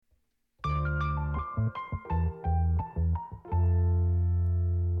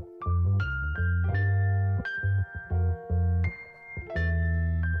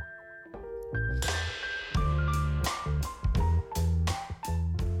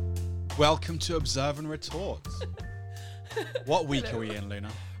Welcome to Observe and Retort. What week are we in, Luna?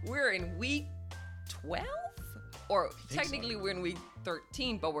 We're in week 12? Or technically we're in week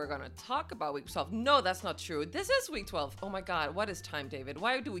 13, but we're going to talk about week 12. No, that's not true. This is week 12. Oh my God, what is time, David?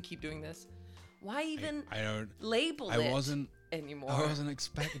 Why do we keep doing this? Why even I don't label it anymore? I wasn't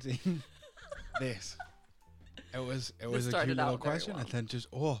expecting this. It was a cute started little out very question, well. and then just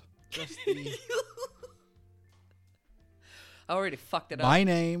the... I already fucked it up. My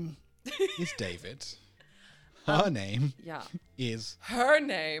name is David. Her name Yeah. is... Her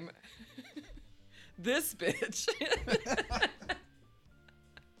name. This bitch.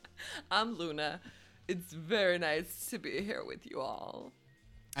 I'm Luna. It's very nice to be here with you all.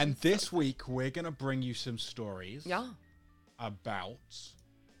 And this week, we're going to bring you some stories Yeah. about...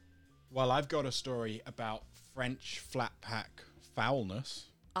 Well, I've got a story about French flat pack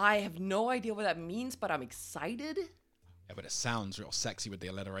foulness. I have no idea what that means, but I'm excited. Yeah, but it sounds real sexy with the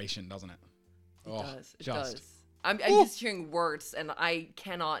alliteration, doesn't it? It does. I'm just hearing words, and I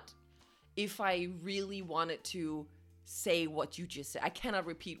cannot, if I really wanted to say what you just said, I cannot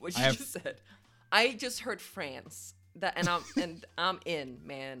repeat what you just said. I just heard France, and I'm in,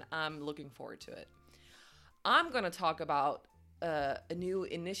 man. I'm looking forward to it. I'm gonna talk about a new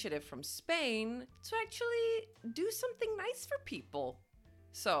initiative from Spain to actually do something nice for people.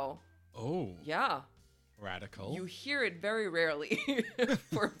 So, yeah. Radical. You hear it very rarely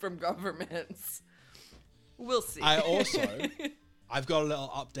from governments. We'll see. I've got a little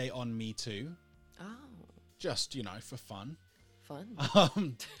update on Me Too. Oh. Just, for fun. Fun.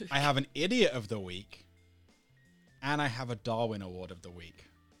 I have an Idiot of the Week. And I have a Darwin Award of the Week.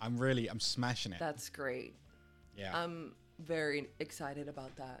 I'm smashing it. That's great. Yeah. I'm very excited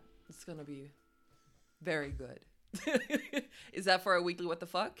about that. It's going to be very good. Is that for a weekly What the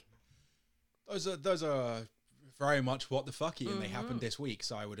Fuck? Those are very much what the fucky, and they happened this week,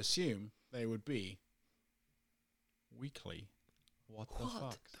 so I would assume they would be weekly what the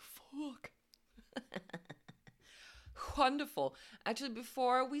fuck. Wonderful. Actually,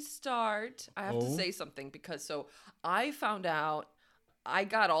 before we start, I have to say something, because I found out, I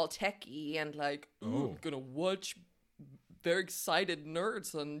got all techie and I'm gonna watch very excited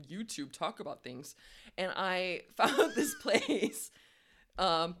nerds on YouTube talk about things, and I found this place,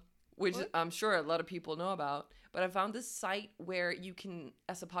 which I'm sure a lot of people know about, but I found this site where you can,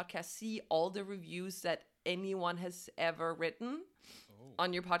 as a podcast, see all the reviews that anyone has ever written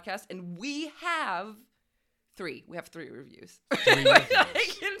on your podcast, and we have 3. We have 3 reviews. 3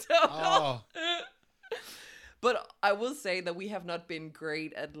 reviews. In total. Oh. But I will say that we have not been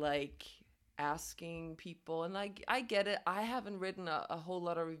great at asking people, and I get it. I haven't written a whole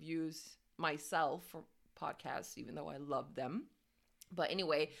lot of reviews myself for podcasts, even though I love them. But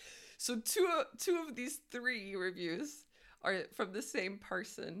anyway, so two of these 3 reviews are from the same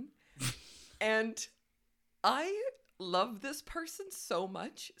person, and I love this person so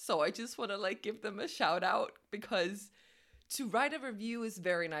much. So I just want to give them a shout out, because to write a review is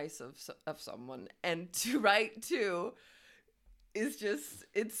very nice of someone, and to write 2 is just,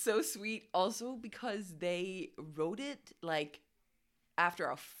 it's so sweet. Also because they wrote it after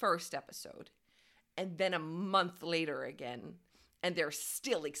our first episode, and then a month later again, and they're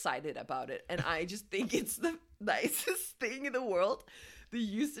still excited about it. And I just think it's the nicest thing in the world. The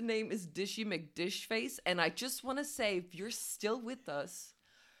username is Dishy McDishface. And I just want to say, if you're still with us,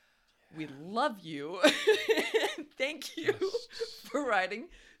 we love you. Thank you for writing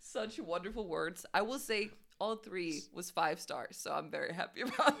such wonderful words. I will say all 3 was 5 stars. So I'm very happy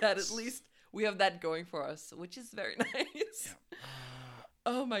about that. At least we have that going for us, which is very nice. Yeah.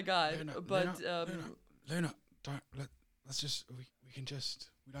 Oh my God. Luna,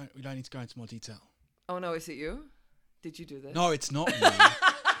 we don't need to go into more detail. Oh no, is it you? Did you do this? No, it's not me.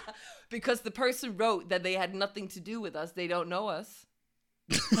 Because the person wrote that they had nothing to do with us. They don't know us.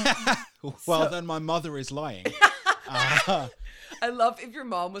 Then my mother is lying. I love if your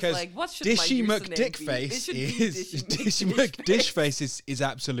mom was like, what should Dishy my username be? McDickface Dishy McDishface is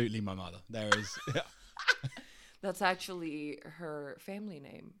absolutely my mother. There is. Yeah. That's actually her family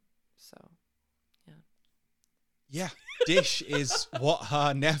name. So, yeah. Yeah. Dish is what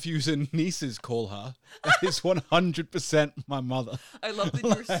her nephews and nieces call her. It's 100% my mother. I love that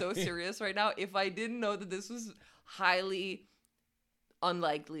you're so serious right now. If I didn't know that this was highly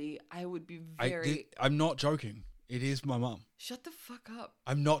unlikely, I would be very... I'm not joking. It is my mum. Shut the fuck up.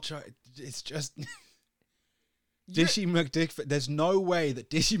 I'm not joking. It's just... Dishy McDickface. There's no way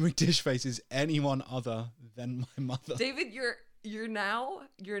that Dishy McDishface is anyone other than my mother. David, you're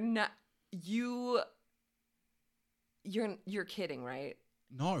kidding, right?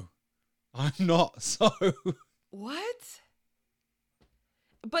 No, I'm not. So what?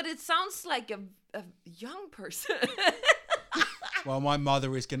 But it sounds like a young person. Well, my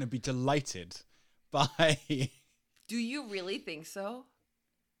mother is going to be delighted by... Do you really think so?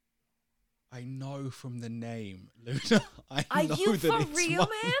 I know from the name, Luna. Are know you that for it's real, my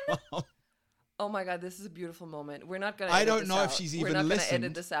man? mom. Oh my God, this is a beautiful moment. We're not gonna. I edit don't this know if out. she's We're even not gonna listened.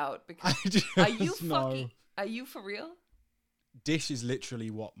 edit this out because I just are you know. fucking? Are you for real? Dish is literally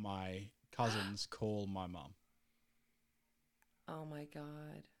what my cousins call my mum. Oh my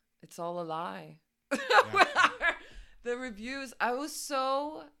God, it's all a lie. Yeah. The reviews. I was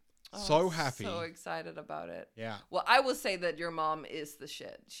so happy. so excited about it. Yeah. Well, I will say that your mom is the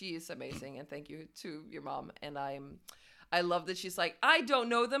shit. She is amazing, and thank you to your mom. And I love that she's like, I don't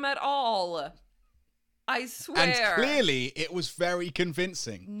know them at all. I swear. And clearly, it was very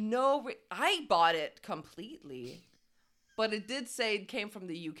convincing. No, I bought it completely, but it did say it came from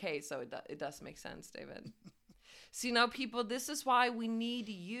the UK, so it does make sense, David. See, now, people, this is why we need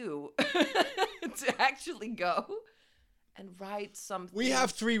you to actually go and write something. We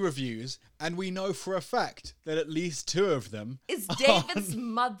have 3 reviews, and we know for a fact that at least 2 of them. It's David's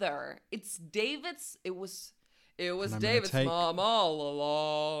mother. It's David's. It was David's mom all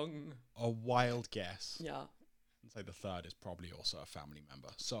along. A wild guess. Yeah. I'd say the third is probably also a family member.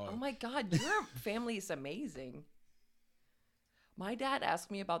 So. Oh my God, your family is amazing. My dad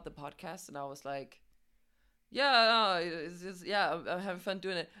asked me about the podcast, and I was like, "Yeah, no, I'm having fun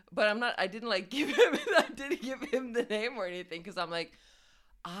doing it." But I didn't like give him. I didn't give him the name or anything because I'm like,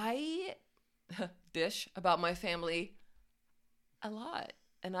 I dish about my family a lot,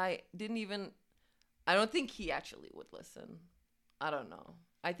 and I didn't even. I don't think he actually would listen. I don't know.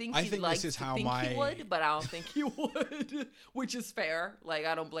 I think he likes to think he would, but I don't think he would, which is fair. Like,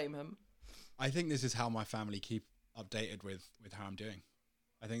 I don't blame him. I think this is how my family keep updated with how I'm doing.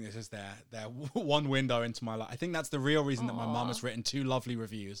 I think this is their one window into my life. I think that's the real reason that my mum has written 2 lovely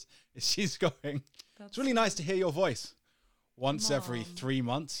reviews. Is she's going, it's really nice to hear your voice. Once every 3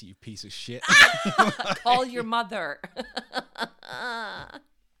 months, you piece of shit. Call your mother.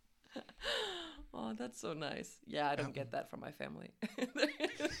 Oh, that's so nice. Yeah, I don't get that from my family.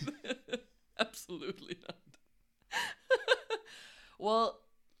 Absolutely not. Well,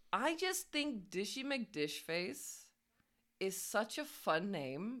 I just think Dishy McDishface is such a fun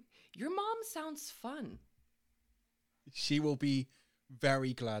name. Your mom sounds fun. She will be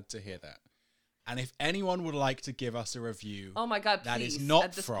very glad to hear that. And if anyone would like to give us a review, oh my God, that please, is not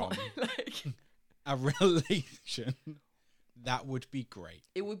at this from point, like, a relation, that would be great.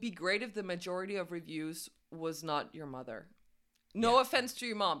 It would be great if the majority of reviews was not your mother. No offense to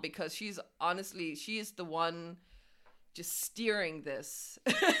your mom, because she is the one just steering this.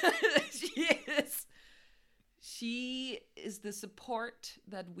 She is the support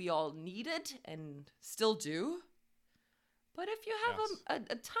that we all needed and still do. But if you have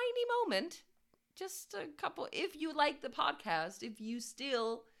a tiny moment, just a couple, if you like the podcast, if you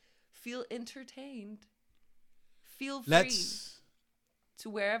still feel entertained, feel free to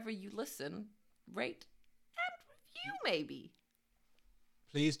wherever you listen, rate and review maybe.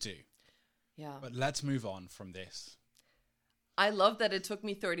 Please do. Yeah. But let's move on from this. I love that it took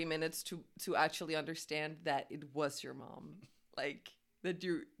me 30 minutes to actually understand that it was your mom. Like that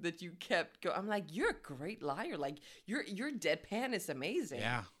you kept going. I'm like, you're a great liar. Like your deadpan is amazing.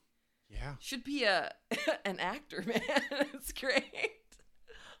 Yeah. Yeah. Should be an actor, man. It's great.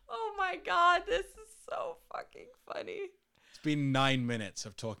 Oh my God, this is so fucking funny. It's been 9 minutes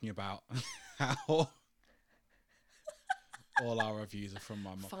of talking about how all our reviews are from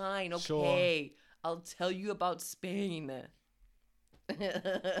my mom. Fine, okay. Sure. I'll tell you about Spain.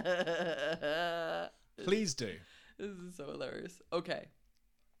 Please do. This is so hilarious. Okay.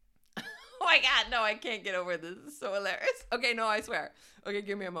 Oh my God, no, I can't get over this. This is so hilarious. Okay, no, I swear. Okay,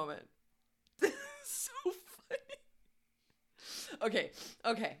 give me a moment. This is so funny.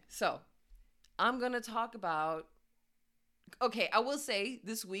 Okay, so I'm going to talk about... Okay, I will say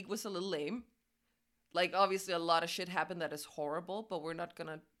this week was a little lame. Like, obviously, a lot of shit happened that is horrible, but we're not going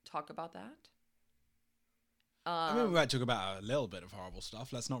to talk about that. I mean, we might talk about a little bit of horrible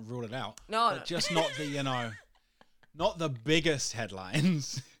stuff. Let's not rule it out. No. Just not the, not the biggest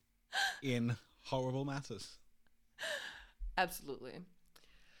headlines in horrible matters. Absolutely.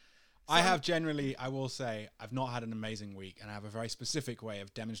 I have generally, I will say, I've not had an amazing week, and I have a very specific way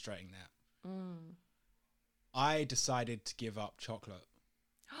of demonstrating that. I decided to give up chocolate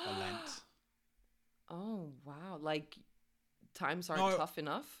for Lent. Oh, wow. Like, times aren't tough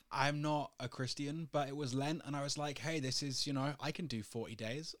enough? I'm not a Christian, but it was Lent, and I was like, hey, this is, I can do 40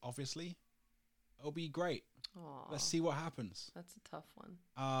 days, obviously. It'll be great. Aww. Let's see what happens. That's a tough one.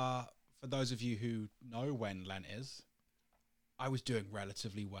 For those of you who know when Lent is, I was doing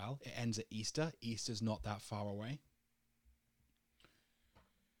relatively well. It ends at Easter. Easter's not that far away.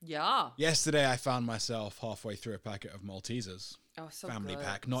 Yeah. Yesterday, I found myself halfway through a packet of Maltesers. Oh, so Family good.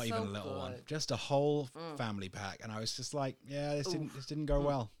 pack, not So even a little one, good. just a whole family pack. And I was just like, yeah, this didn't go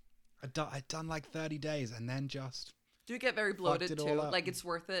well. I'd done like 30 days and then just... Do you get very bloated it all too? up. Like it's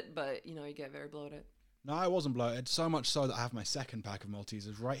worth it, but you get very bloated. No, I wasn't bloated. So much so that I have my second pack of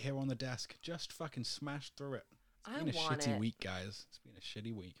Maltesers right here on the desk. Just fucking smashed through it. It's been a shitty week, guys. It's been a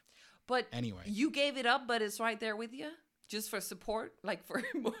shitty week. But anyway, you gave it up, but it's right there with you, just for support, like for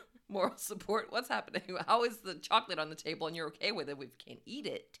moral support. What's happening? How is the chocolate on the table, and you're okay with it? We can't eat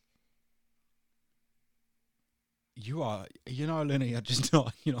it. You are, Lina, you're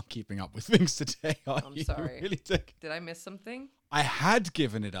not keeping up with things today, are I'm you? sorry. Really Did I miss something? I had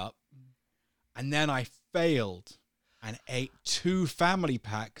given it up, and then I failed and ate 2 family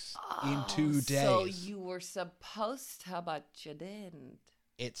packs in 2 days. So you were supposed to, but you didn't.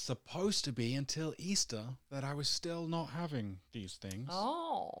 It's supposed to be until Easter that I was still not having these things.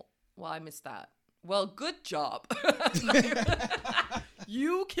 Oh, well, I missed that. Well, good job.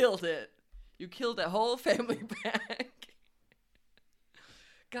 You killed it. You killed a whole family pack.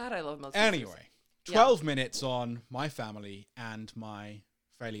 God, I love Maltesers. Anyway, 12 minutes on my family and my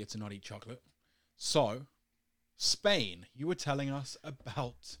failure to not eat chocolate. So, Spain, you were telling us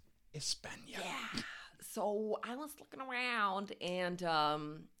about España. Yeah. So I was looking around and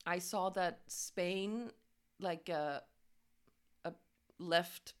I saw that Spain, like a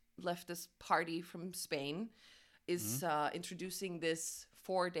leftist party from Spain, is introducing this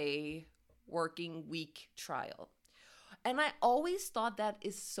 4-day working week trial. And I always thought that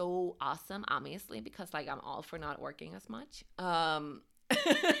is so awesome, obviously, because like I'm all for not working as much.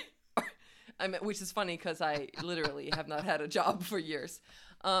 Which is funny because I literally have not had a job for years.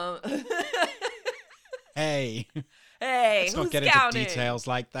 Hey, let's not get into details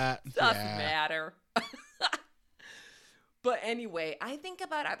like that. Doesn't matter. But anyway, I think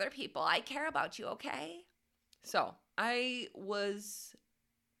about other people. I care about you, okay? So I was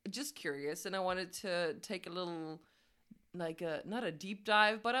just curious, and I wanted to take a little, like not a deep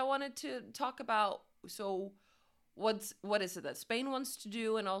dive, but I wanted to talk about, so what is it that Spain wants to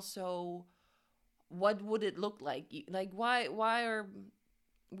do, and also what would it look like? Like why are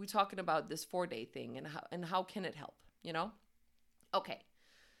we talking about this 4-day thing, and how can it help? Okay.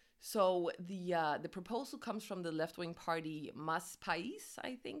 So the proposal comes from the left-wing party Más País,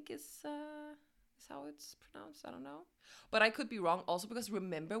 I think is how it's pronounced. I don't know, but I could be wrong. Also, because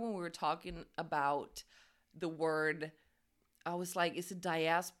remember when we were talking about the word, I was like, is it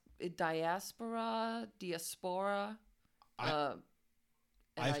diaspora?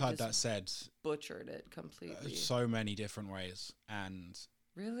 I've heard that said. Butchered it completely. So many different ways, and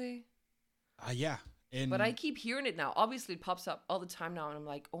really, yeah. But I keep hearing it now. Obviously, it pops up all the time now, and I'm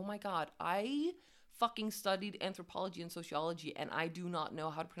like, oh my god, I fucking studied anthropology and sociology, and I do not know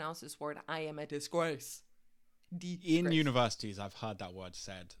how to pronounce this word. I am a disgrace. In universities, I've heard that word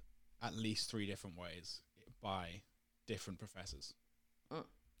said at least 3 different ways by different professors.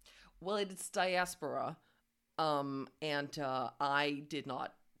 Well, it's diaspora, and I did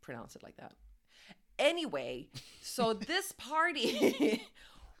not pronounce it like that. Anyway, so this party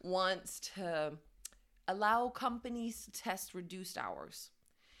wants to allow companies to test reduced hours.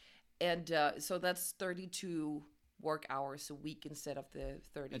 And so that's 32 work hours a week instead of the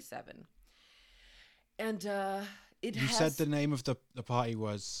 37. And You said the name of the party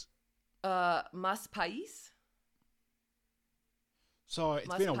was... Más País? So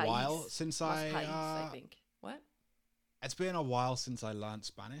it's been a while since I think. What? It's been a while since I learned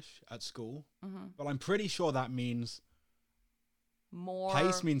Spanish at school. But I'm pretty sure that means... More.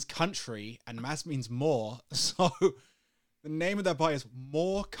 País means country and más means more. So the name of that party is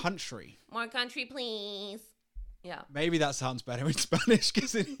More Country. More country, please. Yeah. Maybe that sounds better in Spanish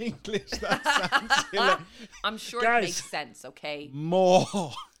because in English that sounds silly. I'm sure Guys, it makes sense, okay? More.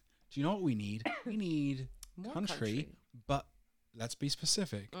 Do you know what we need? We need More country, but let's be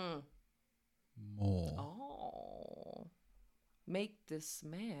specific. More. Oh. Make this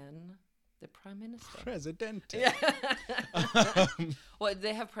man the prime minister. Presidente. Yeah. Well,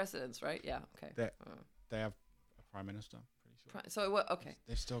 they have presidents, right? Yeah. Okay. They have a prime minister, I'm pretty sure. So what? Okay.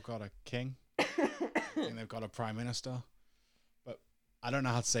 They've still got a king. And they've got a prime minister. But I don't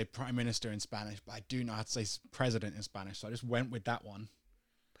know how to say prime minister in Spanish, but I do know how to say president in Spanish. So I just went with that one.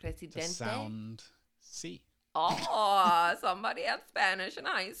 Presidente. To sound C. Oh, somebody had Spanish in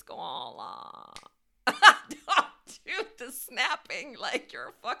high school. Don't do the snapping like you're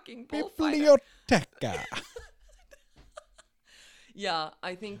a fucking bullfighter. Biblioteca. Yeah,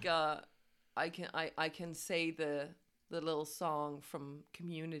 I think I can say the the little song from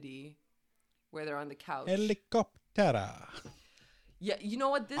Community where they're on the couch. Helicoptera. Yeah, you know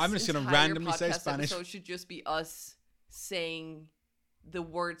what? This I'm just gonna entire randomly say podcast Spanish. episode should just be us saying the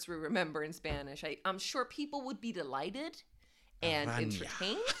words we remember in Spanish. I'm sure people would be delighted and Araña.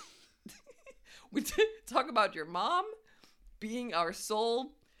 entertained. We talk about your mom being our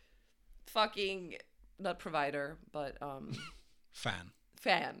sole fucking, not provider, but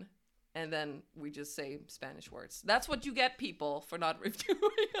fan. And then we just say Spanish words. That's what you get, people, for not reviewing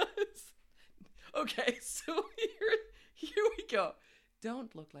us. Okay, so here we go.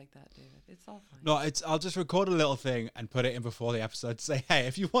 Don't look like that, David. It's all fine. No, I'll just record a little thing and put it in before the episode to say, hey,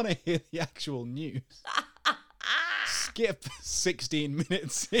 if you want to hear the actual news, skip 16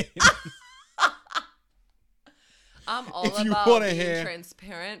 minutes in. I'm all If you about wanna being hear-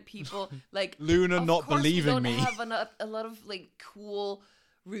 transparent. People like Luna of not course believing we me. don't have a lot of like cool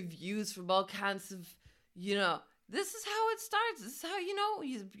reviews from all kinds of, this is how it starts. This is how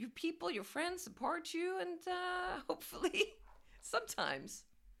your people, your friends support you, and hopefully sometimes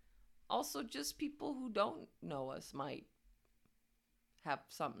also just people who don't know us might have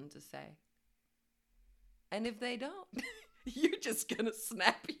something to say. And if they don't, you're just gonna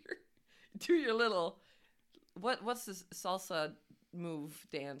do your little what's this salsa move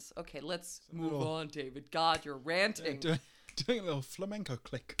dance? Okay, let's move Little- on, David. God, you're ranting. Doing a little flamenco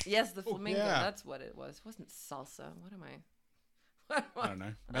click. Yes, the flamingo. yeah. That's what it was. It wasn't salsa. What am I? I don't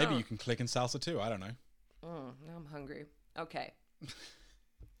know. Maybe you can click in salsa too. I don't know. Now I'm hungry. Okay.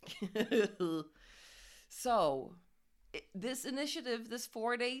 So, this initiative, this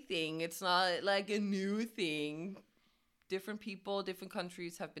 4-day thing, it's not like a new thing. Different people, different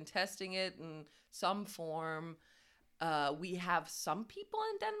countries have been testing it in some form. We have some people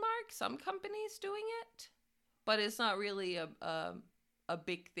in Denmark, some companies doing it, but it's not really a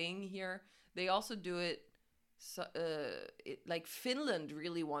big thing here. They also do it, like Finland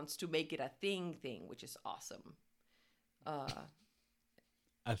really wants to make it a thing, which is awesome.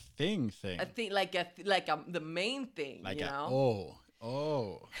 A thing. A thing, the main thing, Like you a, know?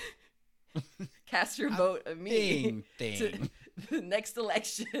 oh. Cast your vote on me Thing. to the next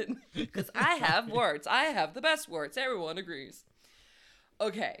election, because I have words. I have the best words. Everyone agrees.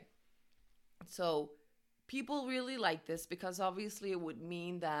 Okay. So people really like this because obviously it would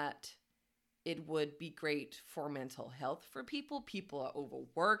mean that it would be great for mental health for people. People are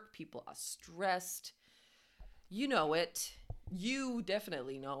overworked. People are stressed. You know it. You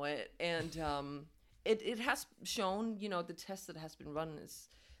definitely know it. And it has shown, the test that has been run is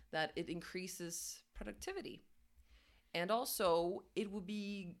that it increases productivity. And also, it would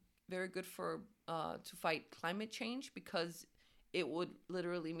be very good for to fight climate change, because it would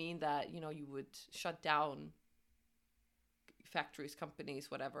literally mean that, you would shut down factories, companies,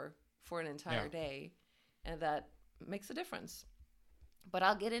 whatever, for an entire day. And that makes a difference. But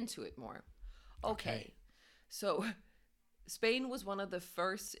I'll get into it more. Okay. So Spain was one of the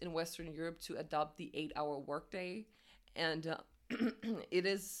first in Western Europe to adopt the 8-hour workday. And it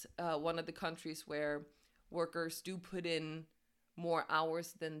is one of the countries where workers do put in more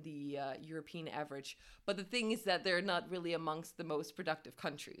hours than the European average. But the thing is that they're not really amongst the most productive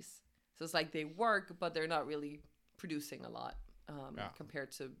countries. So it's like they work, but they're not really producing a lot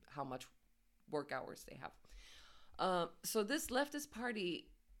compared to how much work hours they have. So this leftist party,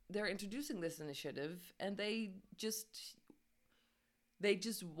 they're introducing this initiative, and they just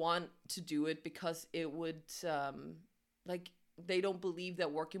want to do it because it would they don't believe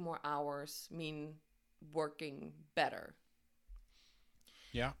that working more hours mean working better.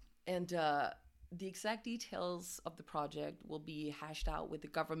 Yeah. And the exact details of the project will be hashed out with the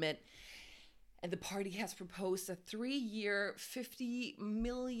government. And the party has proposed a 3-year, 50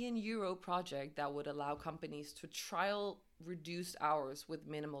 million euro project that would allow companies to trial reduced hours with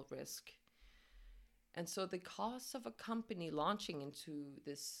minimal risk. And so the cost of a company launching into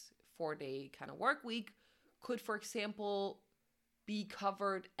this 4-day kind of work week could, for example, be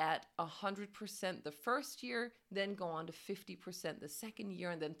covered at 100% the first year, then go on to 50% the second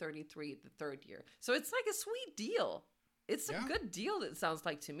year, and then 33% the third year. So it's like a sweet deal. It's a good deal, it sounds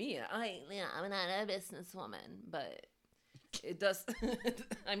like to me. I'm not a businesswoman, but it does.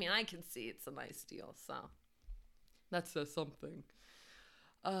 I mean, I can see it's a nice deal, so that says something.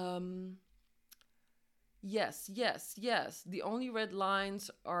 Yes. The only red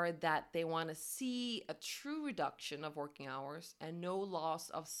lines are that they want to see a true reduction of working hours and no loss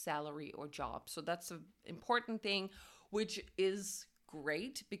of salary or job. So that's an important thing, which is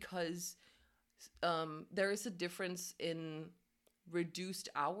great because there is a difference in reduced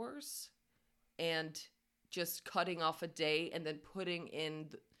hours and just cutting off a day and then putting in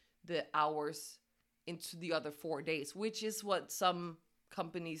the hours into the other 4 days, which is what some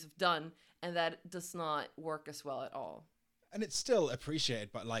companies have done, and that does not work as well at all. And it's still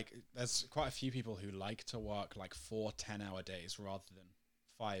appreciated, but like there's quite a few people who like to work like 4 10-hour days rather than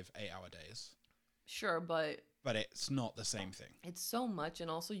 5 8-hour days. Sure, but it's not the same thing. it's so much,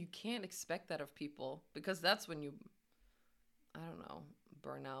 and also you can't expect that of people, because that's when you, I don't know,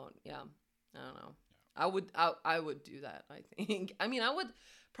 burn out. Yeah, I don't know. Yeah. I would do that, I think. I mean, I would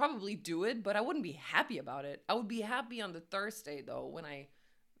probably do it, but I wouldn't be happy about it. I would be happy on the Thursday though when I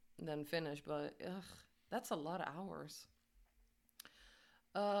then finish, but that's a lot of hours.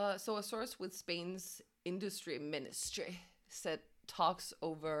 So a source with Spain's industry ministry said talks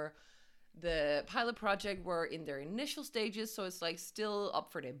over the pilot project were in their initial stages, so it's like still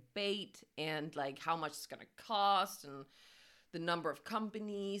up for debate, and like how much it's gonna cost, and the number of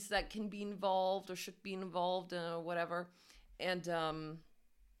companies that can be involved or should be involved, or whatever. And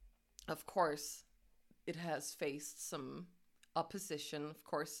of course, it has faced some opposition. Of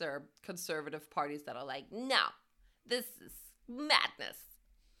course, there are conservative parties that are like, no, this is madness,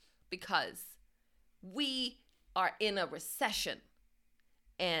 because we are in a recession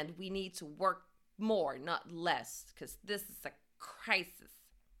and we need to work more, not less, because this is a crisis,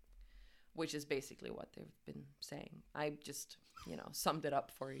 which is basically what they've been saying. I just, summed it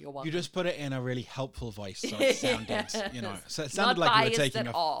up for you. You're welcome. You just put it in a really helpful voice, so it sounded, so it sounded Not like you were biased taking at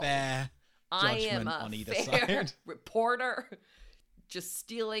a all. fair judgment on either side. Reporter, just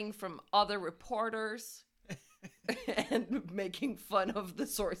stealing from other reporters and making fun of the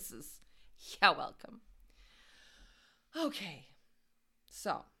sources. Yeah, welcome. Okay,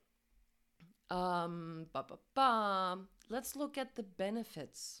 so let's look at the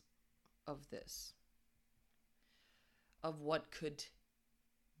benefits of this, of what could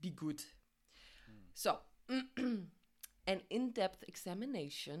be good. So an in-depth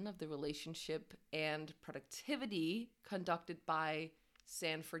examination of the relationship and productivity conducted by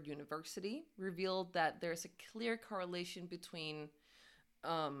Stanford University revealed that there's a clear correlation between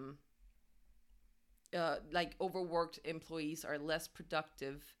like overworked employees are less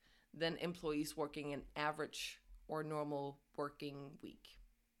productive than employees working an average or normal working week.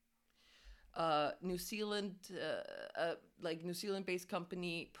 New Zealand-based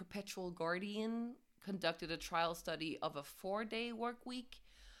company Perpetual Guardian conducted a trial study of a 4-day work week.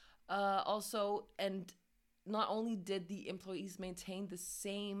 Also, and not only did the employees maintain the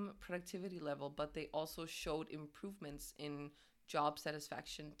same productivity level, but they also showed improvements in job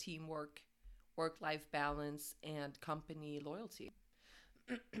satisfaction, teamwork, work-life balance, and company loyalty.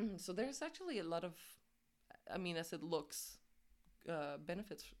 So there's actually a lot of, as it looks,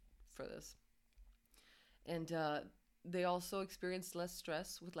 benefits for this. And they also experienced less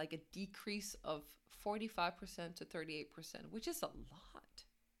stress, with like a decrease of 45% to 38%, which is a lot.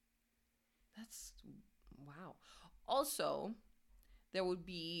 That's wow. Also, there would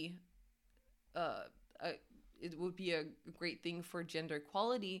be it would be a great thing for gender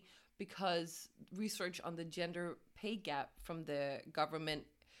equality, because research on the gender pay gap from the Government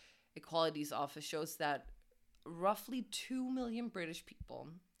Equalities Office shows that roughly 2 million British people,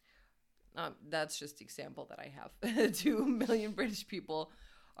 that's just the example that I have, 2 million British people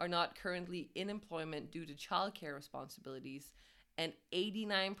are not currently in employment due to childcare responsibilities, and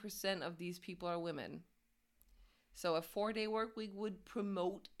 89% of these people are women. So a 4-day work week would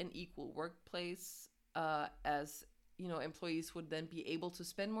promote an equal workplace, as employees would then be able to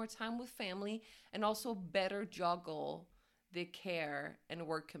spend more time with family and also better juggle their care and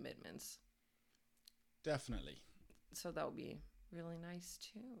work commitments. Definitely. So that would be really nice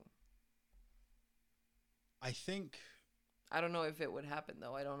too. I don't know if it would happen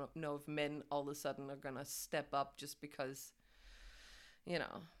though. I don't know if men all of a sudden are gonna step up just because, they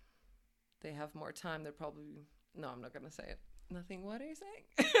have more time. They're probably, no, I'm not gonna say it. Nothing. What are you saying?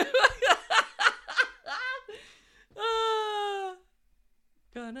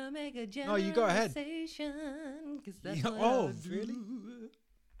 Gonna make a generalization. No, you go ahead. 'Cause that's what I do. Really?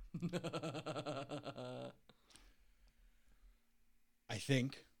 I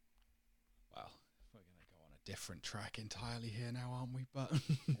think, well, we're going to go on a different track entirely here now, aren't we? But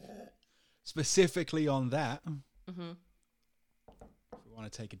specifically on that, if we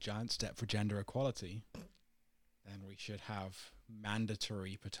want to take a giant step for gender equality, then we should have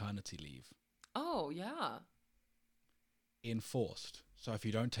mandatory paternity leave. Oh, yeah. Enforced. So if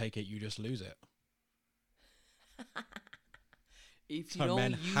you don't take it, you just lose it. If you So don't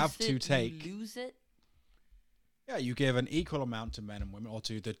men use have it, to take- you lose it. Yeah, you give an equal amount to men and women, or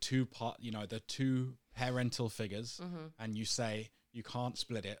to the two parental figures, and you say you can't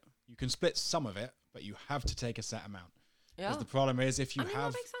split it. You can split some of it, but you have to take a set amount. Yeah. Because the problem is, if you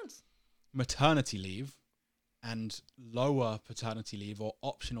have that makes sense. maternity leave and lower paternity leave or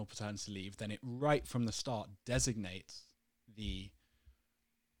optional paternity leave, then it right from the start designates the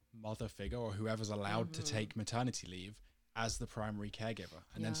mother figure or whoever's allowed to take maternity leave as the primary caregiver,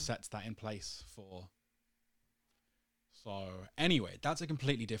 and then sets that in place for. So anyway, that's a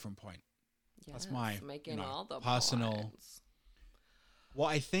completely different point. That's my all the personal points. What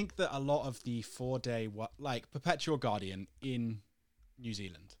I think that a lot of the 4-day like Perpetual Guardian in New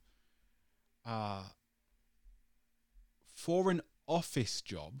Zealand, for an office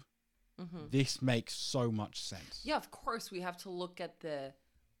job, this makes so much sense. Yeah, of course we have to look at the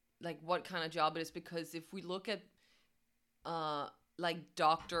what kind of job it is, because if we look at like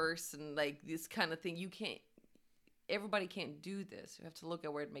doctors and like this kind of thing, everybody can't do this. You have to look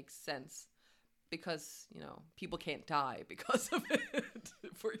at where it makes sense, because people can't die because of it,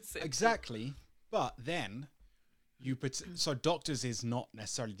 for example. Exactly. But then so doctors is not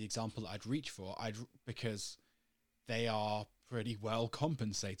necessarily the example that I'd reach for, because they are pretty well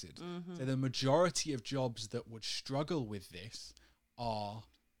compensated. So the majority of jobs that would struggle with this are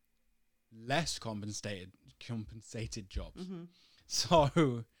less compensated jobs.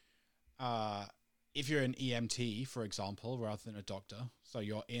 So if you're an EMT, for example, rather than a doctor, so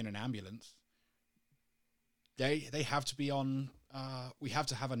you're in an ambulance, they have to be on, we have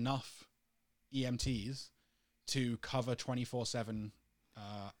to have enough EMTs to cover 24/7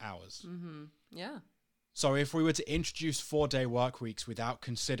 hours. Yeah. So if we were to introduce 4-day work weeks without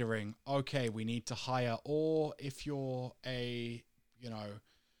considering, okay, we need to hire, or if you're a,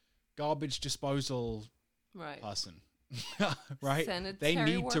 garbage disposal person, right? They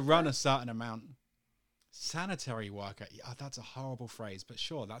need to run a certain amount. Sanitary worker. Yeah, that's a horrible phrase, but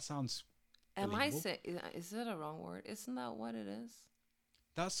sure, that sounds is it a wrong word? Isn't that what it is?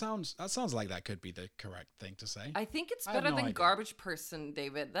 That sounds like that could be the correct thing to say. I think it's better than garbage person,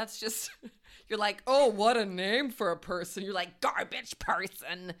 David. That's just, you're like, oh, what a name for a person. You're like, garbage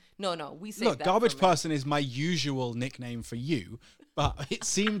person. No, we say that. Look, garbage person is my usual nickname for you, but it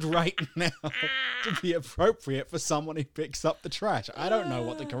seemed right now to be appropriate for someone who picks up the trash. I don't know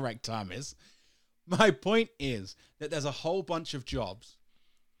what the correct term is. My point is that there's a whole bunch of jobs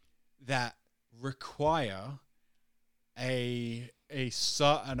that require a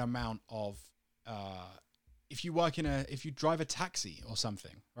certain amount of if you drive a taxi or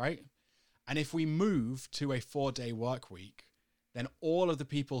something, right? And if we move to a 4-day work week, then all of the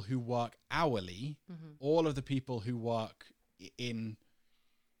people who work hourly, all of the people who work in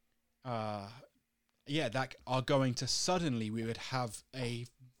that are going to suddenly, we would have a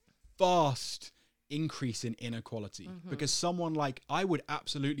vast increase in inequality, because someone like I would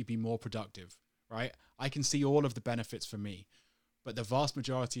absolutely be more productive, right? I can see all of the benefits for me. But the vast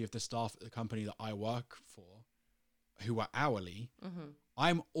majority of the staff at the company that I work for, who are hourly,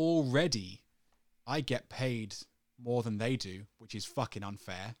 I get paid more than they do, which is fucking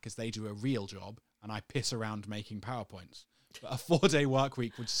unfair, because they do a real job and I piss around making PowerPoints. But a 4-day work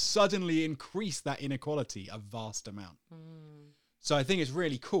week would suddenly increase that inequality a vast amount. So I think it's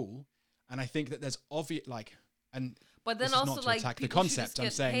really cool. And I think that there's obvious, but then also, not to attack the concept. I'm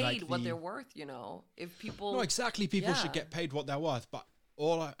saying paid what they're worth, If people people should get paid what they're worth. But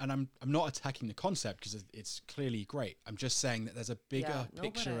I'm not attacking the concept, because it's clearly great. I'm just saying that there's a bigger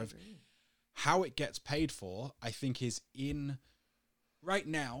picture of how it gets paid for. I think is in right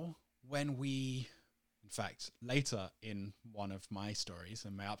now when we, in fact, later in one of my stories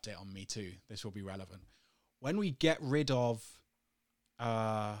and my update on Me Too, this will be relevant. When we get rid of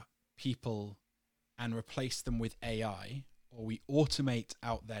people and replace them with AI, or we automate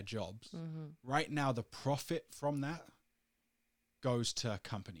out their jobs, right now the profit from that goes to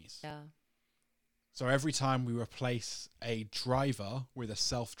companies. Yeah. So every time we replace a driver with a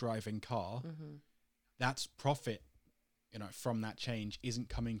self-driving car, that's profit, from that change isn't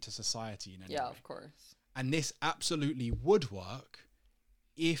coming to society in any way. Yeah, of course. And this absolutely would work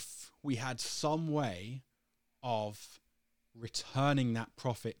if we had some way of returning that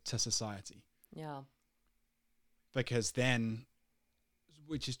profit to society. Yeah. Because then,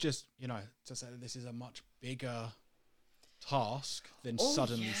 which is just, to say that this is a much bigger task than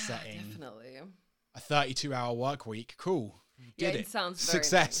suddenly setting definitely a 32-hour work week. Cool. Did it. Sounds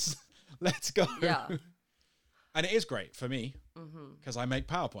success. Very nice. Let's go. Yeah. And it is great for me because I make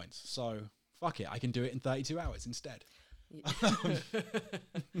PowerPoints. So fuck it. I can do it in 32 hours instead.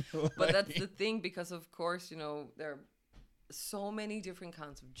 But that's the thing, because of course, there are so many different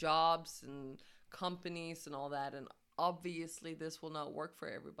kinds of jobs and companies and all that, and obviously this will not work for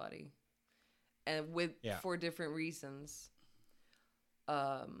everybody, and for different reasons.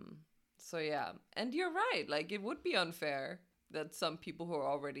 So yeah, and you're right, it would be unfair. that some people who are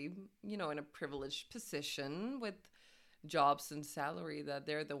already, you know, in a privileged position with jobs and salary, that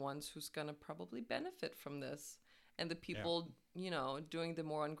they're the ones who's gonna probably benefit from this. And the people, you know, doing the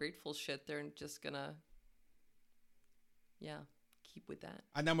more ungrateful shit, they're just gonna, keep with that.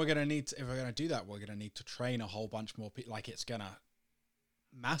 And then we're going to need to, if we're going to do that, we're going to need to train a whole bunch more people. Like, it's going to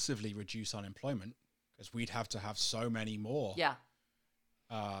massively reduce unemployment because we'd have to have so many more. Yeah.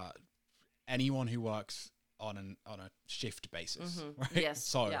 Anyone who works on a shift basis, right? Yes.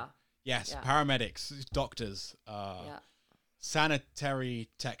 So, yes, paramedics, doctors, sanitary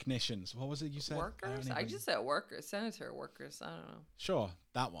technicians. What was it you said? Workers? I just said workers, sanitary workers. I don't know. Sure,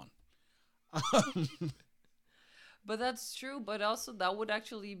 that one. But that's true. But also, that would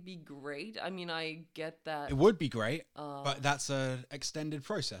actually be great. I mean, I get that. It would be great, but that's an extended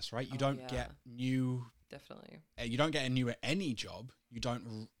process, right? You don't get new. Definitely. You don't get a new at any job. You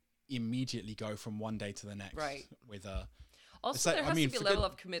don't immediately go from one day to the next. Right. With a. Also, there has to be a level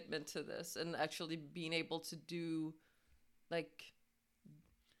of commitment to this, and actually being able to do, like,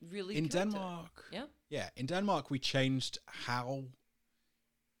 really. In Denmark. Yeah. In Denmark, we changed how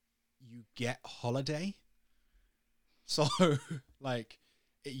you get holiday. So, like,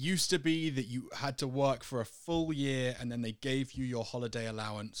 it used to be that you had to work for a full year and then they gave you your holiday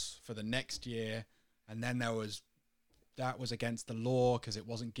allowance for the next year. And then that was against the law because it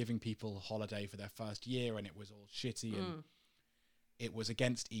wasn't giving people holiday for their first year and it was all shitty and it was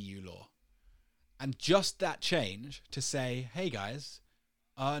against EU law. And just that change to say, hey guys,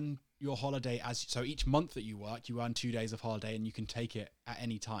 earn your holiday so each month that you work, you earn 2 days of holiday and you can take it at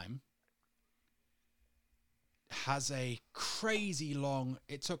any time. Has a crazy long,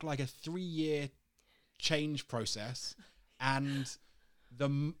 it took like a 3-year change process, and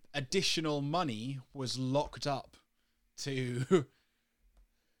the additional money was locked up to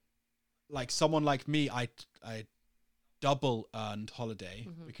like someone like me. I double earned holiday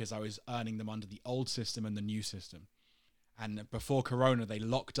because I was earning them under the old system and the new system. And before Corona, they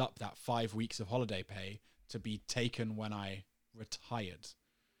locked up that 5 weeks of holiday pay to be taken when I retired.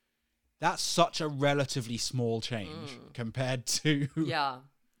 That's such a relatively small change compared to... Yeah.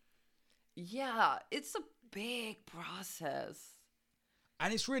 Yeah, it's a big process.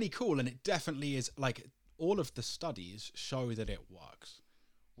 And it's really cool, and it definitely is, like, all of the studies show that it works.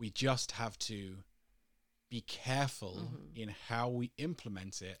 We just have to be careful in how we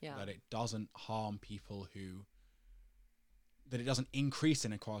implement it, that it doesn't harm people that it doesn't increase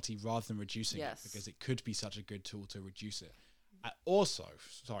inequality rather than reducing it, because it could be such a good tool to reduce it.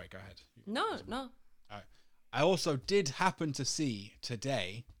 Sorry, go ahead. No. I also did happen to see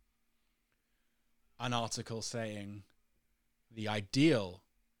today an article saying the ideal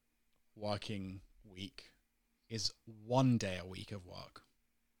working week is 1 day a week of work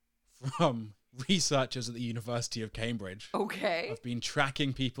from researchers at the University of Cambridge. Okay. Have been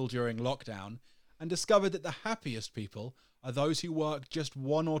tracking people during lockdown and discovered that the happiest people are those who work just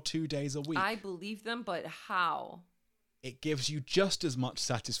 1 or 2 days a week. I believe them, but how? It gives you just as much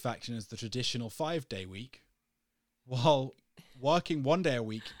satisfaction as the traditional 5-day week, while working 1 day a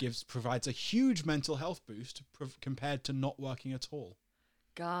week provides a huge mental health boost compared to not working at all.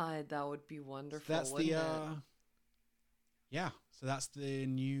 God, that would be wonderful. So that's so that's the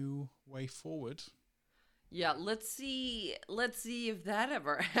new way forward. Yeah, let's see if that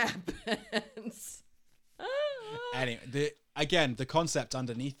ever happens. Anyway, the concept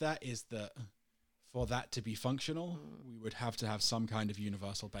underneath that is that for that to be functional, we would have to have some kind of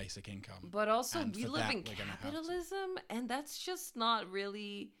universal basic income. But also, we live in capitalism, and that's just not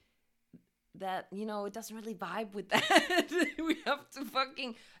really that, you know, it doesn't really vibe with that. We have to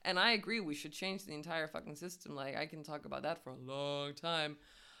and I agree, we should change the entire fucking system. Like, I can talk about that for a long time.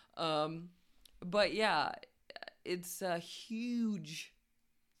 But yeah, it's a huge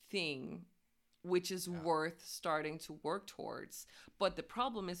thing, which is worth starting to work towards. But the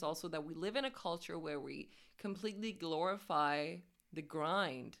problem is also that we live in a culture where we completely glorify the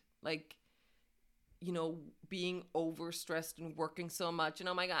grind. Like, you know, being overstressed and working so much. And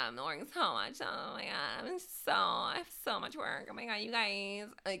oh my God, I'm working so much. Oh my God, I have so much work. Oh my God, you guys.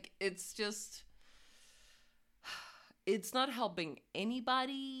 Like, it's just, it's not helping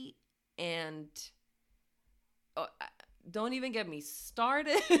anybody. And don't even get me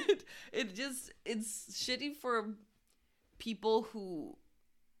started. It's shitty for people who,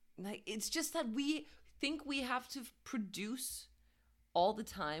 like, it's just that we think we have to produce all the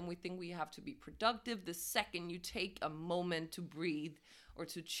time. We think we have to be productive. The second you take a moment to breathe or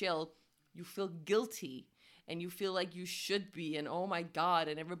to chill, you feel guilty and you feel like you should be, and oh my God,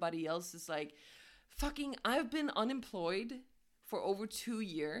 and everybody else is like, fucking, I've been unemployed for over 2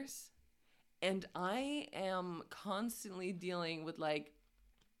 years. And I am constantly dealing with like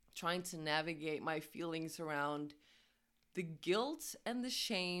trying to navigate my feelings around the guilt and the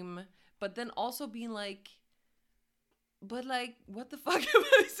shame, but then also being like, but like, what the fuck am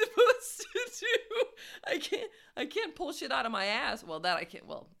I supposed to do? I can't pull shit out of my ass. Well, that I can't.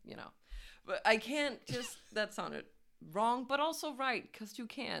 Well, you know, but I can't just. That sounded wrong, but also right, because you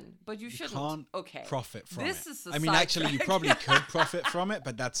can, but you shouldn't. Can't okay. profit from This it. is a I mean, actually, you sidetrack. probably could profit from it,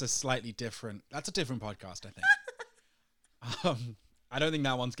 but that's a slightly different. That's a different podcast, I think. I don't think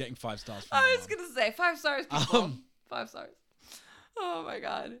that one's getting 5 stars. From I was my gonna say 5 stars, people. 5 stars. Oh my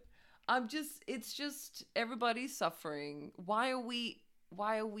god. It's just everybody's suffering. Why are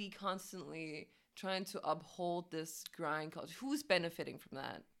we constantly trying to uphold this grind culture? Who's benefiting from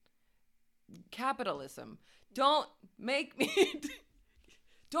that? Capitalism. Don't make me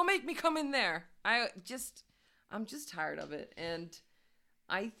come in there. I'm just tired of it, and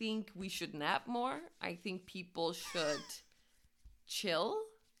I think we should nap more. I think people should chill,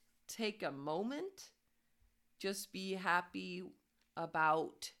 take a moment, just be happy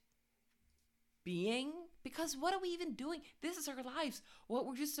about being, because what are we even doing? This is our lives. What,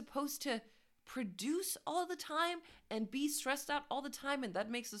 we're just supposed to produce all the time and be stressed out all the time, and that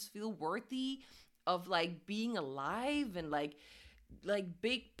makes us feel worthy of like being alive, and like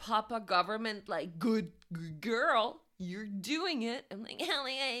big papa government, like good girl, you're doing it. I'm like,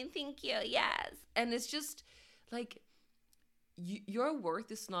 Ellie, thank you, yes. And it's just like your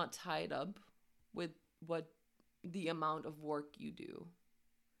worth is not tied up with what the amount of work you do.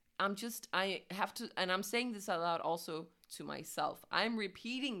 I have to, and I'm saying this out loud also to myself. I'm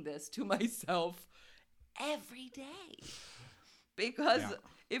repeating this to myself every day, because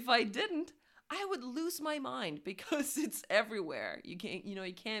if I didn't, I would lose my mind, because it's everywhere. You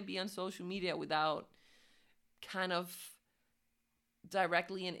can't be on social media without kind of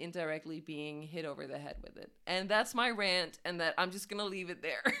directly and indirectly being hit over the head with it. And that's my rant, and that I'm just going to leave it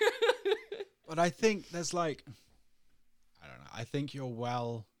there. But I think there's like, I don't know. I think you're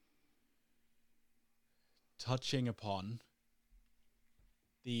well touching upon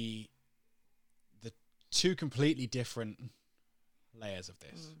the two completely different layers of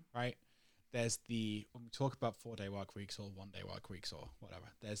this, right? There's when we talk about 4-day work weeks or 1-day work weeks or whatever,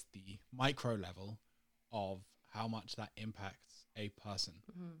 there's the micro level of how much that impacts a person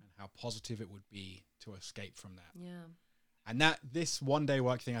and how positive it would be to escape from that. Yeah. And that this 1-day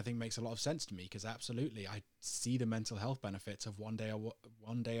work thing, I think, makes a lot of sense to me, because absolutely I see the mental health benefits of 1 day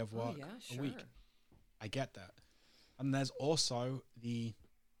of work a week. I get that. And there's also the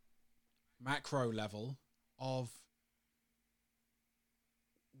macro level of,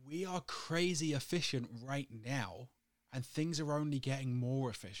 we are crazy efficient right now, and things are only getting more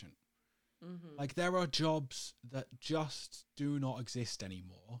efficient. Like, there are jobs that just do not exist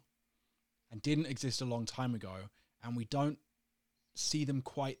anymore and didn't exist a long time ago, and we don't see them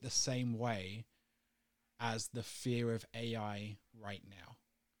quite the same way as the fear of AI right now.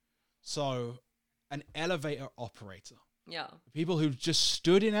 So an elevator operator, people who just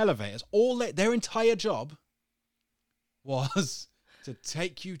stood in elevators, their entire job was to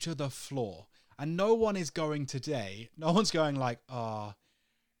take you to the floor. And no one is going like,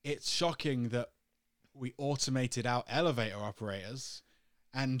 it's shocking that we automated out elevator operators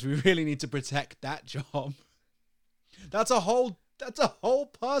and we really need to protect that job. That's a whole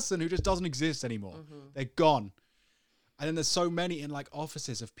person who just doesn't exist anymore. They're gone. And then there's so many in like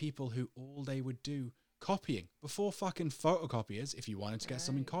offices of people who all they would do copying. Before fucking photocopiers, if you wanted to get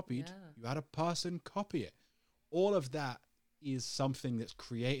something copied, you had a person copy it. All of that is something that's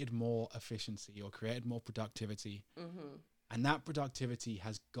created more efficiency or created more productivity. And that productivity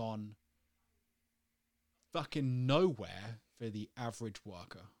has gone fucking nowhere for the average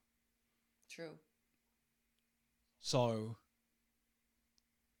worker. True. So,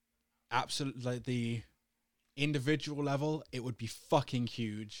 absolutely, the individual level, it would be fucking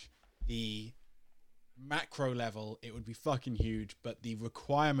huge. The macro level, it would be fucking huge. But the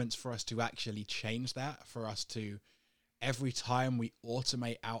requirements for us to actually change that, for us to, every time we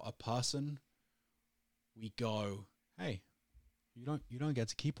automate out a person, we go, hey, you don't get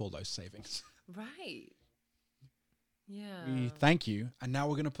to keep all those savings. Right. Yeah. We thank you, and now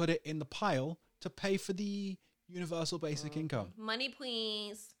we're going to put it in the pile to pay for the universal basic income. Money,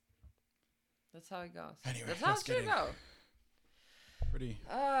 please. That's how it goes. Anyway, that's how it should go. Pretty.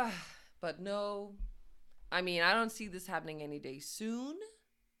 But no, I mean, I don't see this happening any day soon.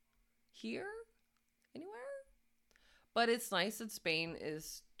 Here, anywhere. But it's nice that Spain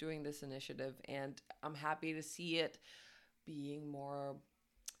is doing this initiative, and I'm happy to see it being more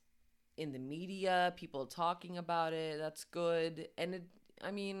in the media, people talking about it. That's good. And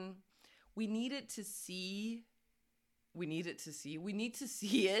I mean, we needed to see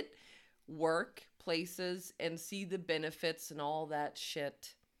it work places and see the benefits and all that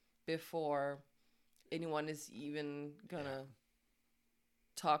shit before anyone is even gonna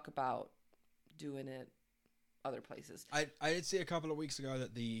talk about doing it other places. I did see a couple of weeks ago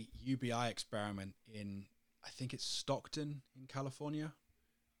that the UBI experiment in, I think it's Stockton in California,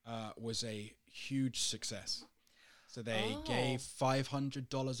 was a huge success. So they gave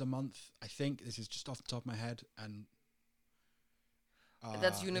 $500 a month. I think this is just off the top of my head, and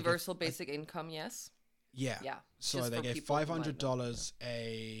that's universal basic income, yes. Yeah. Yeah. So they gave $500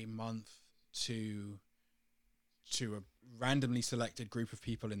 a month to a randomly selected group of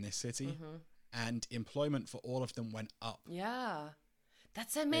people in this city, and employment for all of them went up. Yeah,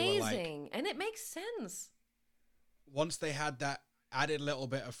 that's amazing, and it makes sense. Once they had that added little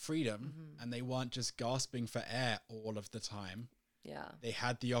bit of freedom, and they weren't just gasping for air all of the time. Yeah. They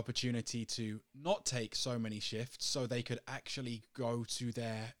had the opportunity to not take so many shifts, so they could actually go to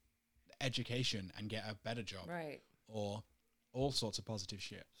their education and get a better job. Right. Or all sorts of positive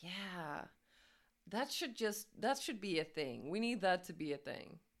shit. Yeah. That should be a thing. We need that to be a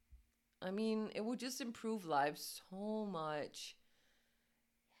thing. I mean, it would just improve lives so much.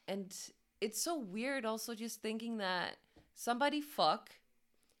 And it's so weird also just thinking that somebody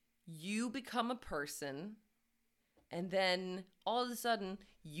you become a person, and then all of a sudden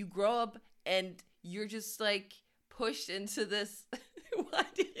you grow up and you're just like pushed into this. Why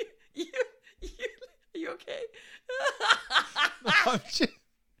do you are you okay?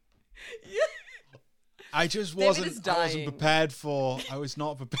 I just David wasn't. is I wasn't dying. prepared for. I was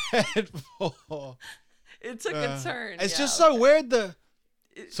not prepared for. It took a turn. It's yeah. just so weird that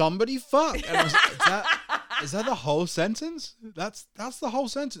somebody fucked. And I was like, is that the whole sentence? That's the whole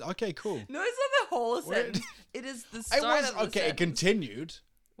sentence. Okay, cool. No, it's not the whole sentence. It is the start of the okay. It sentence. continued.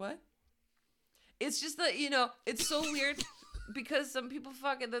 What? It's just that, it's so weird because some people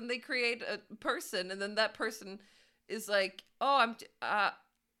fuck and then they create a person and then that person is like, oh, I'm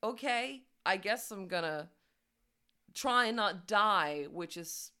okay. I guess I'm gonna try and not die, which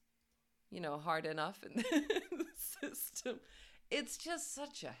is, hard enough in the system. It's just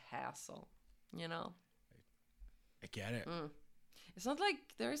such a hassle, I get it. It's not like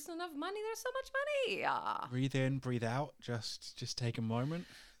there isn't enough money. There's so much money. Breathe in, breathe out. Just take a moment.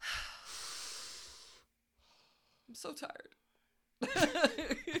 I'm so tired.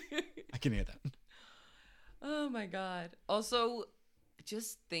 I can hear that. Oh my God. Also,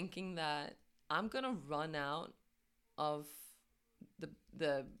 just thinking that I'm gonna run out of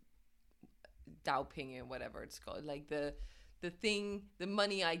the Dauping, whatever it's called, like the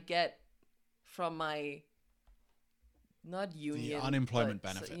money I get from my not union, the unemployment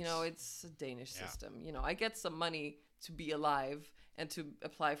but, benefits. It's a Danish system. I get some money to be alive and to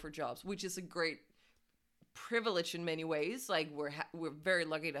apply for jobs, which is a great privilege in many ways. Like we're very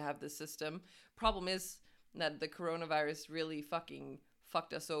lucky to have this system. Problem is that the coronavirus really fucking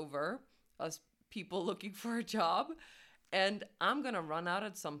fucked us over, us people looking for a job. And I'm going to run out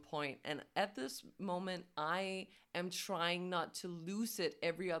at some point. And at this moment, I am trying not to lose it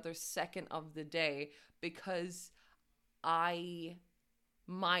every other second of the day because I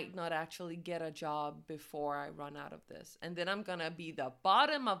might not actually get a job before I run out of this. And then I'm going to be the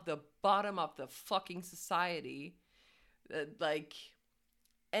bottom of the fucking society.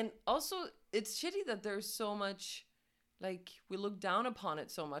 And also, it's shitty that there's so much, we look down upon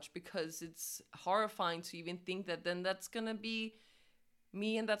it so much because it's horrifying to even think that then that's going to be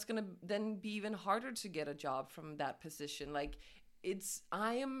me and that's going to then be even harder to get a job from that position.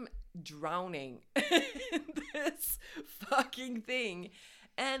 I am drowning in this fucking thing.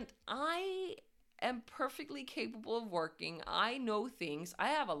 And I am perfectly capable of working. I know things. I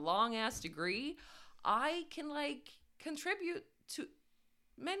have a long ass degree. I can contribute to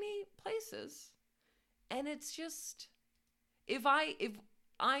many places. And it's just, if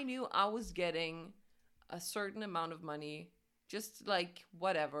I knew I was getting a certain amount of money, just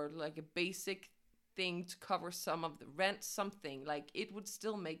whatever, a basic thing to cover some of the rent, something, it would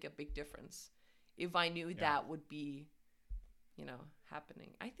still make a big difference if I knew that would be, happening.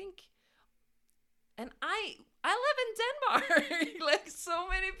 I think, and I live in Denmark. So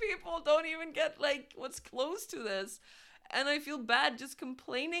many people don't even get what's close to this. And I feel bad just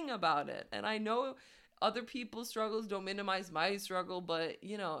complaining about it. And I know other people's struggles, don't minimize my struggle, but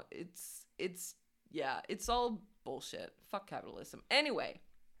it's all bullshit. Fuck capitalism. Anyway.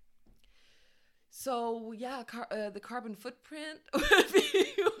 So yeah, the carbon footprint would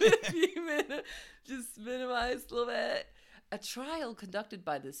be just minimized a little bit. A trial conducted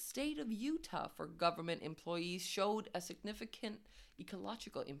by the state of Utah for government employees showed a significant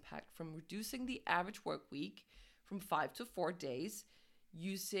ecological impact from reducing the average work week from 5 to 4 days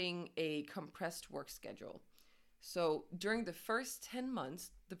using a compressed work schedule. So during the first 10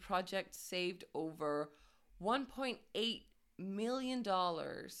 months, the project saved over $1.8 million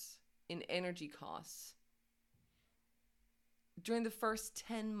in energy costs. During the first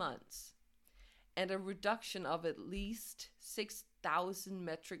 10 months. And a reduction of at least 6,000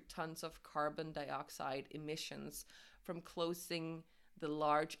 metric tons of carbon dioxide emissions from closing the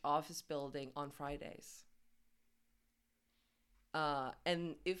large office building on Fridays.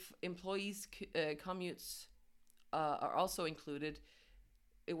 And if employees' commutes are also included,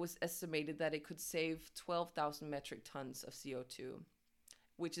 it was estimated that it could save 12,000 metric tons of CO2,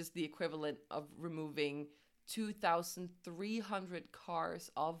 which is the equivalent of removing 2,300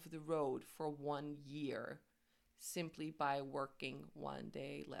 cars off the road for 1 year simply by working 1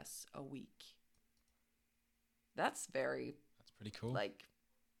 day less a week. That's pretty cool. Like,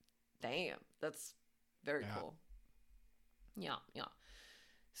 damn, that's very cool. Yeah.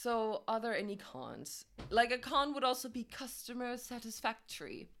 So are there any cons? Like, a con would also be customer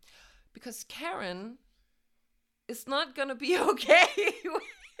satisfactory, because Karen is not gonna be okay with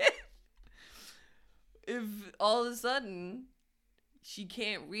if all of a sudden she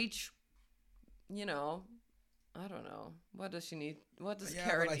can't reach, I don't know. What does she need? What does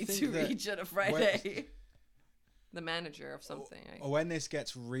Karen need to reach on a Friday? The manager of something. When this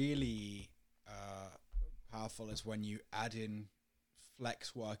gets really powerful is when you add in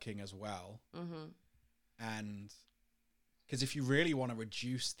flex working as well. Mm-hmm. And because if you really want to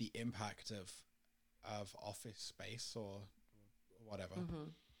reduce the impact of office space or whatever,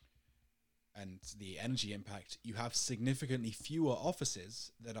 mm-hmm. and the energy impact, you have significantly fewer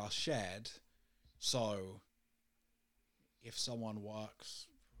offices that are shared. So if someone works,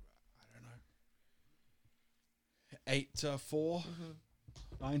 I don't know, 8 to 4, mm-hmm.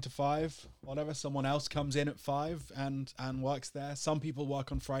 9 to 5, whatever, someone else comes in at 5 and works there. Some people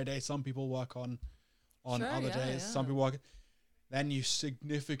work on Friday, some people work on other days, some people work. Then you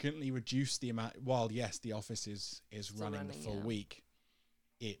significantly reduce the amount. While yes, the office is running the full week,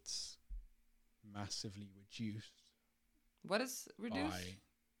 it's massively reduced. What is reduced?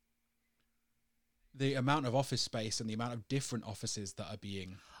 The amount of office space and the amount of different offices that are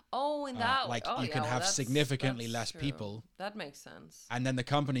being you can have significantly less true. people. That makes sense. And then the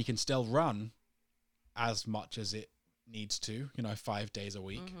company can still run as much as it needs to, 5 days a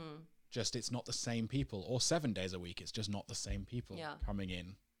week. Mm-hmm. Just it's not the same people, or 7 days a week. It's just not the same people coming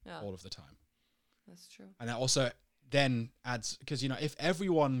in all of the time. That's true. And that also then adds, because, if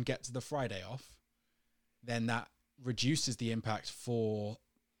everyone gets the Friday off, then that reduces the impact for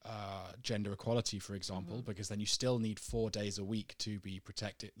gender equality, for example, mm-hmm. because then you still need 4 days a week to be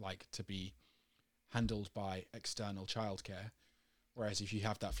protected, like to be handled by external childcare. Whereas if you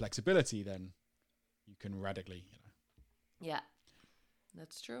have that flexibility, then you can radically, Yeah,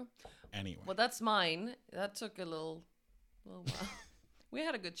 that's true. Anyway. Well, that's mine. That took a little while. We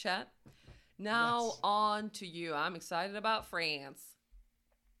had a good chat. Now on to you. I'm excited about France.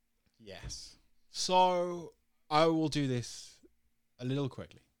 Yes. So I will do this a little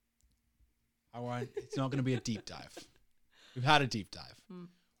quickly. It's not going to be a deep dive. We've had a deep dive.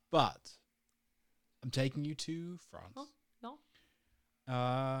 But I'm taking you to France. Oh,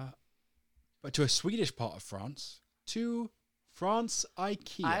 no. But to a Swedish part of France, to France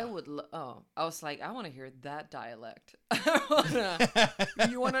IKEA. I was like, I want to hear that dialect.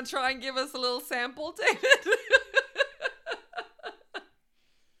 You want to try and give us a little sample, David?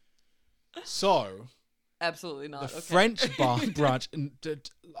 So, absolutely not. The French branch,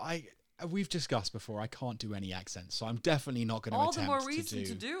 we've discussed before, I can't do any accents, so I'm definitely not going to attempt to do. All the more reason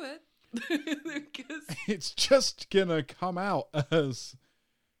to do it. It's just going to come out as...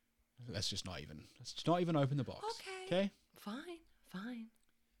 Let's not even open the box. Okay? Fine.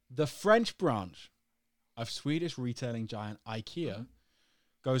 The French branch of Swedish retailing giant IKEA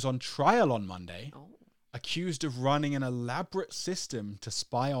goes on trial on Monday, accused of running an elaborate system to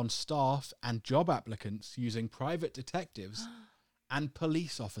spy on staff and job applicants using private detectives and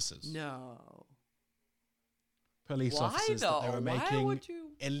police officers. No. Police officers that they were making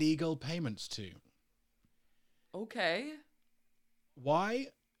illegal payments to. Okay. Why?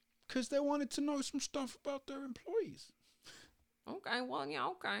 Because they wanted to know some stuff about their employees. Okay,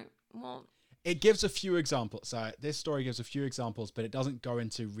 well, it gives a few examples. So this story gives a few examples, but it doesn't go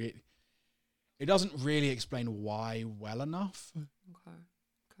into it doesn't really explain why well enough. Okay.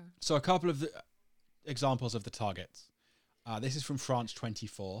 So a couple of the examples of the targets. This is from France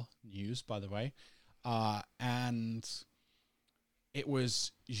 24 News, by the way. And it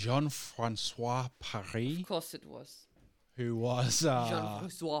was Jean-Francois Paris, Of course it was. who was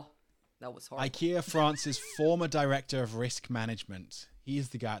Jean-Francois. That was hard. IKEA France's former director of risk management. He is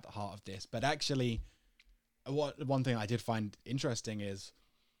the guy at the heart of this. But actually, one thing I did find interesting is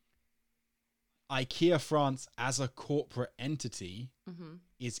IKEA France as a corporate entity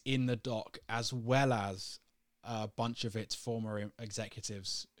is in the dock, as well as a bunch of its former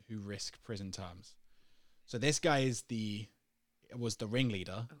executives who risk prison terms. So this guy was the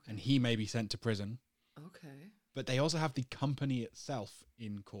ringleader, and he may be sent to prison. Okay. But they also have the company itself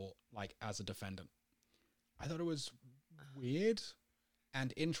in court, like as a defendant. I thought it was weird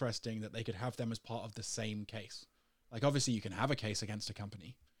and interesting that they could have them as part of the same case. Like, obviously, you can have a case against a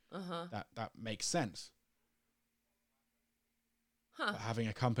company. That makes sense. But having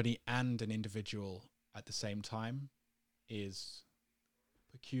a company and an individual at the same time is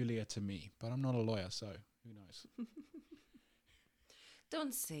peculiar to me. But I'm not a lawyer, so who knows?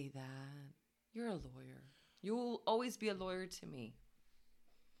 Don't say that. You're a lawyer. You'll always be a lawyer to me.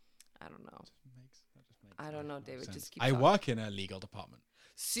 I don't know. I don't know, David. Sense. Just keep I talking. work in a legal department.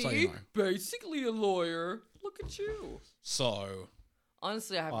 See? So you know. Basically a lawyer. Look at you. So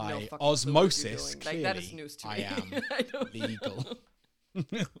Honestly, I have no by fucking clue what osmosis, you're doing. Like, that is clearly, news to I me. am I don't legal.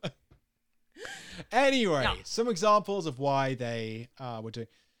 Anyway, Yeah. some examples of why they were doing.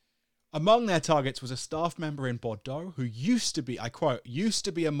 Among their targets was a staff member in Bordeaux who used to be, I quote, used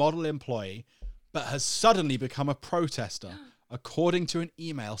to be a model employee, but has suddenly become a protester, according to an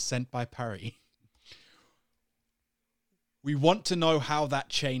email sent by Paris. We want to know how that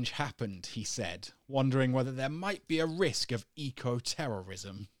change happened, he said, wondering whether there might be a risk of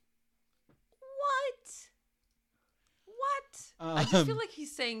eco-terrorism. What? I just feel like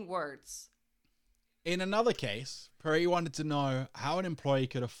he's saying words. In another case, Paris wanted to know how an employee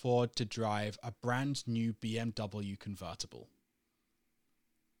could afford to drive a brand new BMW convertible.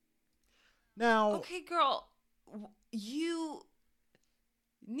 Now, Okay, girl. You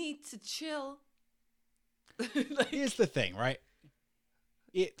need to chill. Like, here's the thing, right?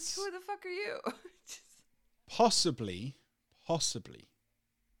 It's who the fuck are you? Just- possibly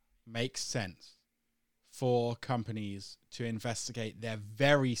makes sense for companies to investigate their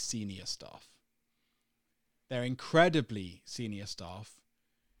very senior staff. Their incredibly senior staff.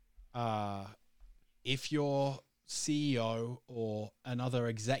 If your CEO or another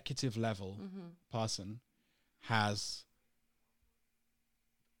executive level person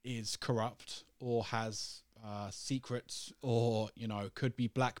is corrupt or has secrets or, could be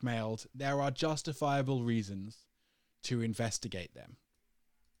blackmailed, there are justifiable reasons to investigate them.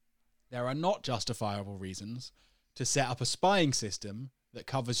 There are not justifiable reasons to set up a spying system that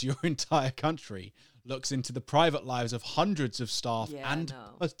covers your entire country, looks into the private lives of hundreds of staff and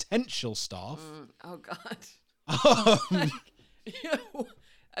potential staff. Oh, God. Um,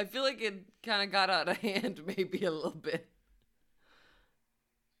 I feel like it kind of got out of hand maybe a little bit.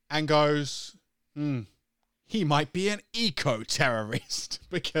 and goes, he might be an eco-terrorist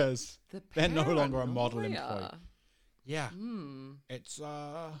because they're no longer a model employee. Yeah. It's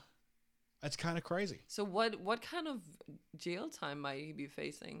kind of crazy. So what kind of jail time might he be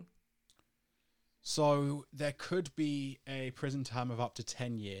facing? So there could be a prison term of up to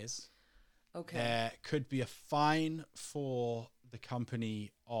 10 years. Okay. There could be a fine for the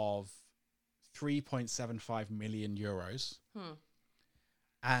company of 3.75 million euros.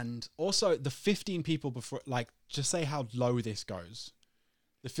 And also the 15 people before, like, just say how low this goes.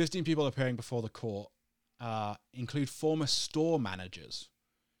 The 15 people appearing before the court include former store managers.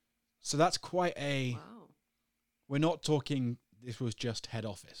 So that's quite a... Wow. We're not talking this was just head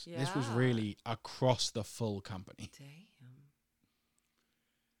office. This was Yeah. really across the full company. Damn.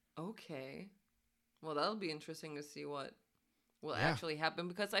 Okay. Well, that'll be interesting to see what will actually happen,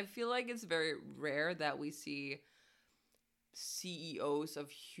 because I feel like it's very rare that we see CEOs of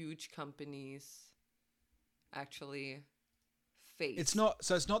huge companies actually face. It's not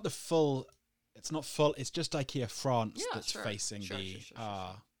the full. It's not full. It's just IKEA France that's facing the.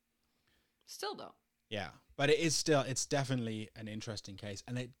 Still though. Yeah, but it is still. It's definitely an interesting case,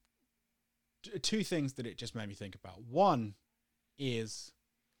 and two things that it just made me think about. One is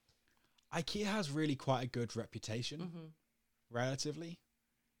IKEA has really quite a good reputation, relatively,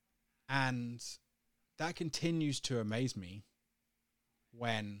 and that continues to amaze me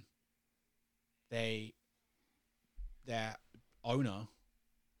when their owner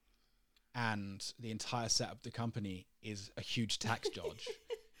and the entire setup of the company is a huge tax dodge.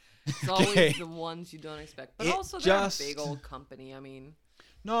 It's always the ones you don't expect. But also they're a big old company, I mean.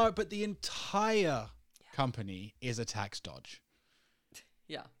 No, but the entire company is a tax dodge.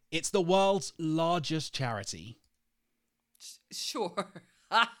 Yeah. It's the world's largest charity. Sure.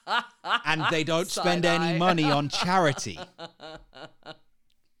 And they don't spend any Side-eye. money on charity.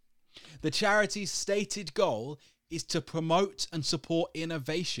 The charity's stated goal is to promote and support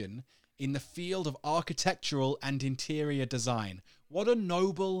innovation in the field of architectural and interior design. What a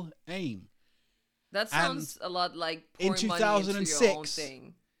noble aim. That sounds a lot like in pouring money into your own 2006,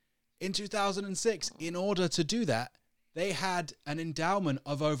 thing. In 2006, in order to do that, they had an endowment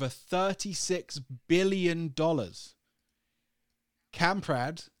of over $36 billion.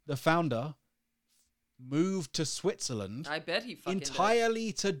 Kamprad, the founder, moved to Switzerland I bet he fucking did.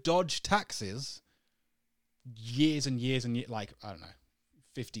 entirely to dodge taxes years and years and years, like, I don't know,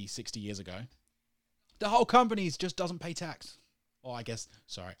 50, 60 years ago. The whole company just doesn't pay tax. Or I guess,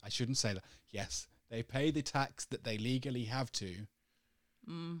 sorry, I shouldn't say that. Yes, they pay the tax that they legally have to,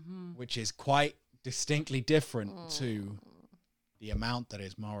 which is quite distinctly different to the amount that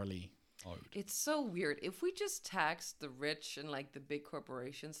is morally owed. It's so weird. If we just tax the rich and like the big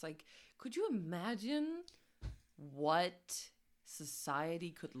corporations, like, could you imagine what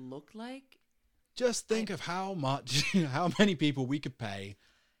society could look like? Just think of how many people we could pay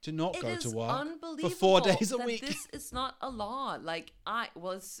to not go to work for 4 days a that week. This is not a law. Like,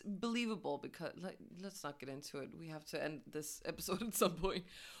 it's believable because, like, let's not get into it. We have to end this episode at some point.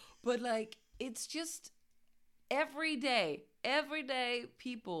 But like, it's just every day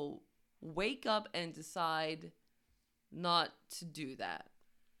people wake up and decide not to do that.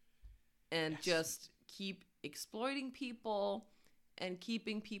 And just keep exploiting people and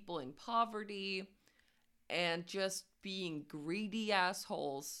keeping people in poverty and just being greedy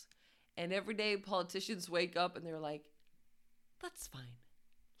assholes. And every day politicians wake up and they're like, that's fine.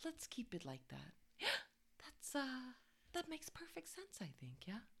 Let's keep it like that. That makes perfect sense, I think.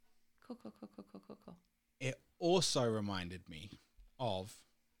 Yeah. Cool. It also reminded me of,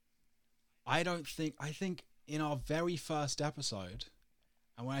 I think in our very first episode,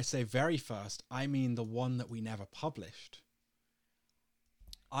 and when I say very first, I mean the one that we never published.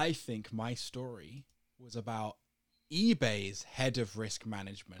 I think my story was about eBay's head of risk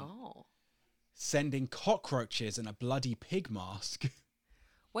management sending cockroaches in a bloody pig mask.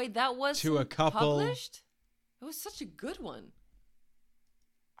 Wait, that was to a couple published? It was such a good one.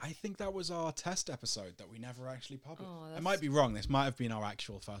 I think that was our test episode that we never actually published. Oh, I might be wrong. This might have been our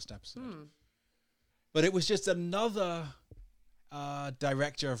actual first episode. Hmm. But it was just another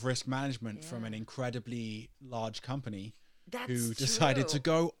director of risk management from an incredibly large company who decided to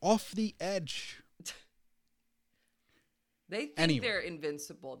go off the edge. They think they're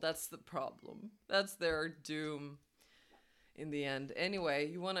invincible. That's the problem. That's their doom in the end.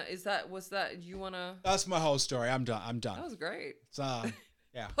 Anyway, That's my whole story. I'm done. That was great. It's,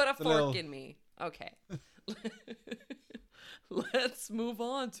 yeah. Put a fork in me. Okay. Let's move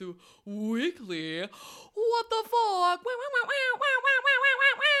on to weekly. What the fuck?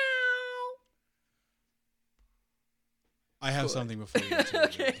 I have something before you.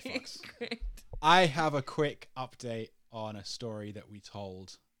 Okay, great. I have a quick update on a story that we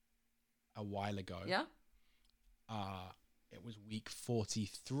told a while ago. Yeah. It was week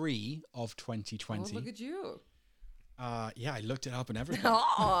 43 of 2020. Oh, look at you. Yeah, I looked it up and everything.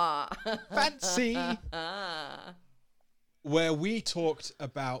 Aw. Fancy. Where we talked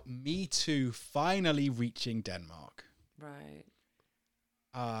about Me Too finally reaching Denmark. Right.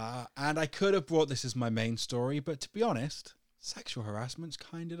 And I could have brought this as my main story, but to be honest, sexual harassment's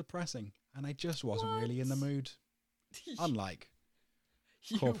kind of depressing, and I just wasn't really in the mood. Unlike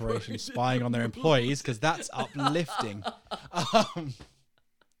corporations spying on their employees, because that's uplifting.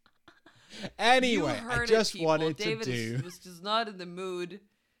 Anyway, I just wanted David to do. was just not in the mood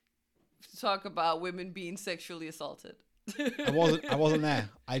to talk about women being sexually assaulted. I wasn't there.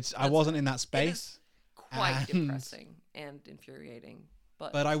 I wasn't in that space. Quite depressing and infuriating.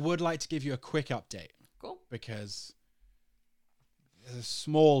 But I would like to give you a quick update. Cool. Because there's a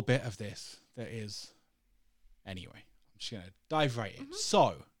small bit of this that is. Anyway, I'm just going to dive right in.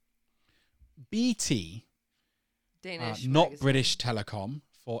 So, BT, Danish not magazine. British Telecom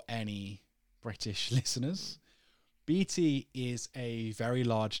for any British listeners. BT is a very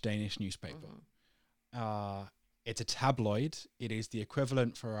large Danish newspaper. It's a tabloid. It is the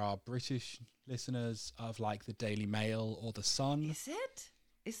equivalent for our British listeners of like the Daily Mail or the Sun. Is it?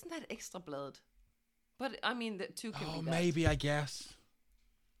 Isn't that Ekstrabladet? But I mean, the two can be that. Maybe, I guess.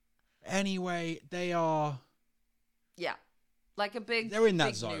 Anyway, they are. Yeah, like a big. They're in that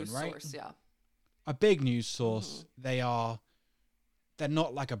big zone, news right? Source, yeah. A big news source. They're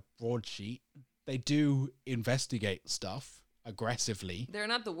not like a broadsheet. They do investigate stuff aggressively. They're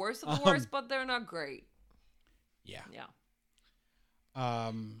not the worst of the worst, but they're not great. Yeah.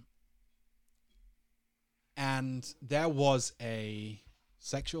 Yeah. And there was a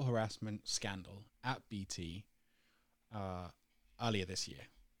sexual harassment scandal at BT earlier this year,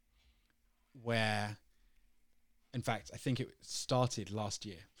 where, in fact, I think it started last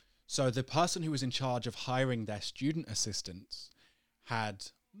year. So the person who was in charge of hiring their student assistants had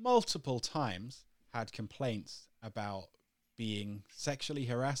multiple times had complaints about being sexually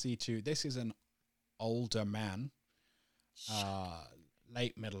harassed to, this is an older man,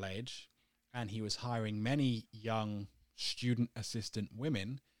 late middle age, and he was hiring many young student assistant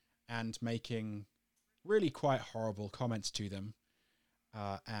women and making really quite horrible comments to them,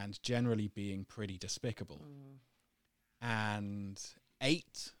 and generally being pretty despicable. And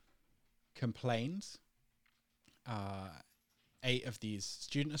 8 complained, 8 of these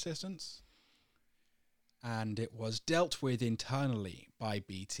student assistants, and it was dealt with internally by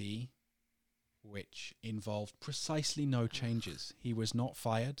BT, which involved precisely no changes. He was not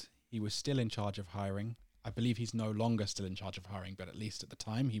fired. He was still in charge of hiring. I believe he's no longer still in charge of hiring, but at least at the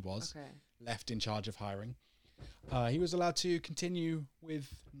time he was left in charge of hiring. He was allowed to continue with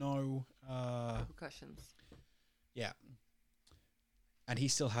no repercussions. Yeah. And he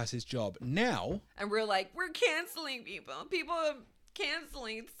still has his job. Now... And we're like, we're canceling people. People are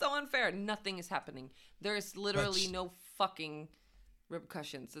canceling. It's so unfair. Nothing is happening. There's literally no fucking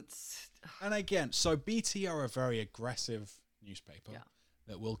repercussions. It's... And again, so BT are a very aggressive newspaper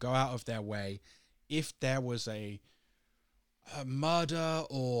that will go out of their way if there was a murder,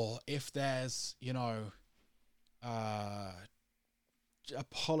 or if there's, you know, a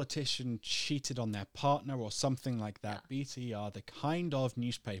politician cheated on their partner or something like that. BT are the kind of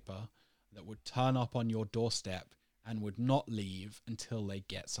newspaper that would turn up on your doorstep and would not leave until they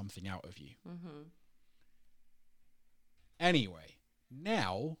get something out of you. Anyway,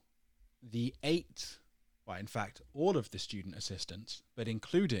 now the 8, well, in fact, all of the student assistants, but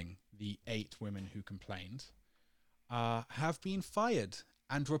including the 8 women who complained, have been fired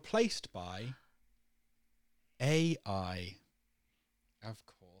and replaced by AI. Of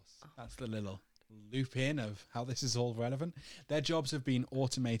course. That's the little loop in of how this is all relevant. Their jobs have been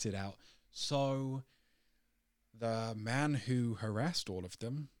automated out. So the man who harassed all of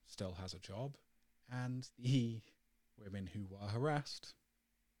them still has a job, and the women who were harassed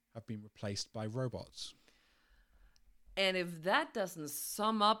have been replaced by robots. And if that doesn't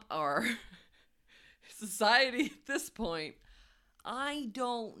sum up our society at this point, I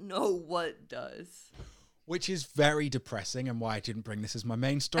don't know what does. Which is very depressing, and why I didn't bring this as my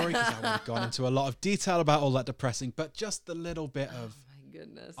main story, because I would have gone into a lot of detail about all that depressing, but just the little bit of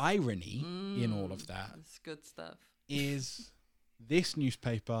irony in all of that. It's good stuff. Is this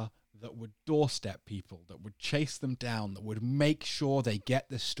newspaper that would doorstep people, that would chase them down, that would make sure they get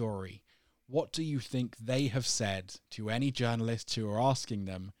the story. What do you think they have said to any journalists who are asking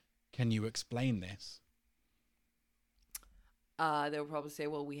them, can you explain this? They'll probably say,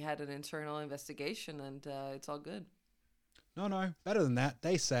 well, we had an internal investigation and it's all good. No. Better than that.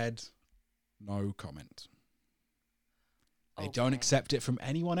 They said, no comment. They don't accept it from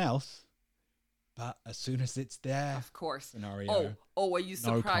anyone else. But as soon as it's there, of course. Scenario. Are you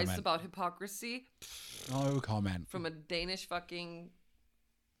surprised about hypocrisy? No comment. From a Danish fucking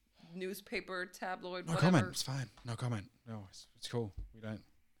newspaper, tabloid, no whatever. Comment. It's fine. No comment. No, it's cool. We don't.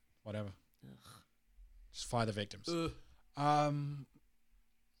 Whatever. Ugh. Just fire the victims. Ugh.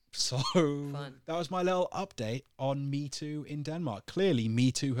 So Fun. That was my little update on Me Too in Denmark. Clearly,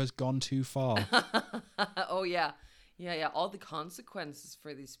 Me Too has gone too far. Oh yeah. All the consequences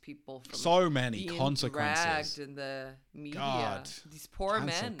for these people. From so many being consequences. Dragged in the media. God. These poor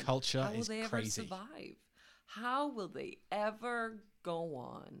Cancel men. culture How will is they crazy. ever survive? How will they ever go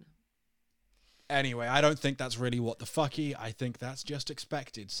on? Anyway, I don't think that's really what the fucky. I think that's just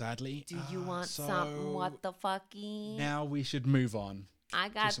expected, sadly. Do you want something what the fucky? Now we should move on. I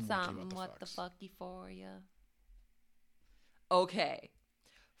got something what the fucky for you. Okay.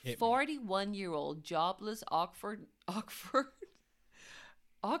 41-year-old jobless Oxford. Did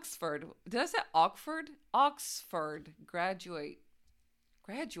I say Oxford? Oxford graduate.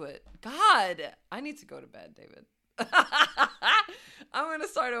 God, I need to go to bed, David. I'm going to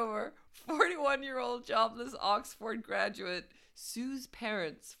start over. 41-year-old jobless Oxford graduate sues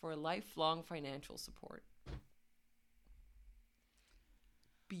parents for lifelong financial support.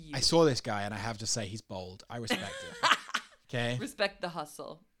 Beautiful. I saw this guy and I have to say he's bold. I respect it. Okay. Respect the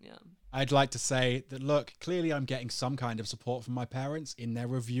hustle. Yeah. I'd like to say that, look, clearly I'm getting some kind of support from my parents in their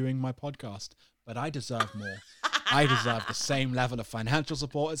reviewing my podcast, but I deserve more. I deserve the same level of financial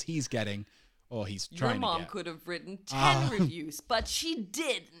support as he's getting, or he's trying to get. Your mom could have written 10 reviews, but she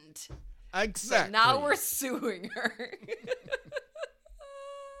didn't. Exactly. So now we're suing her.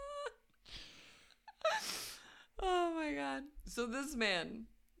 Oh my god. So this man,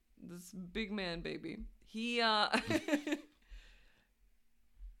 this big man baby, he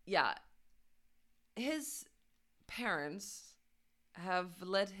yeah, his parents have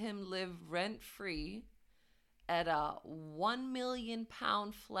let him live rent free at a £1 million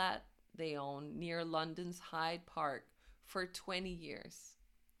flat they own near London's Hyde Park for 20 years.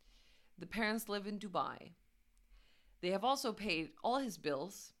 The parents live in Dubai. They have also paid all his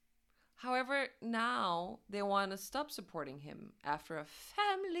bills. However, now they want to stop supporting him after a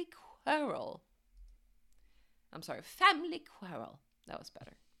family quarrel. Family quarrel. That was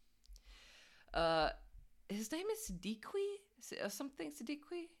better. His name is Siddiqui? Something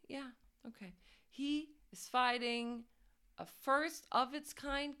Siddiqui? Yeah, okay. He is fighting a first of its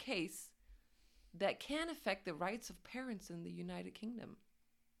kind case that can affect the rights of parents in the United Kingdom.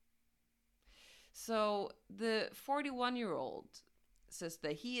 So the 41-year-old says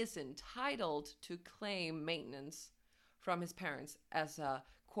that he is entitled to claim maintenance from his parents as a,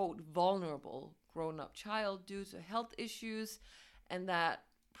 quote, vulnerable grown-up child due to health issues, and that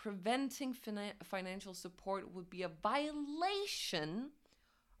preventing financial support would be a violation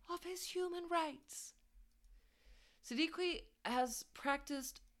of his human rights. Siddiqui has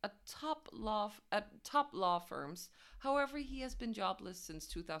practiced at top law firms. However, he has been jobless since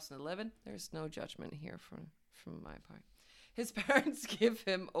 2011. There's no judgment here from my part. His parents give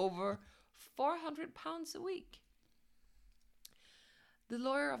him over £400 a week. The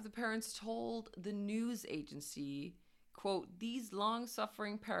lawyer of the parents told the news agency, quote, "These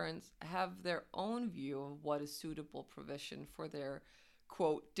long-suffering parents have their own view of what is suitable provision for their,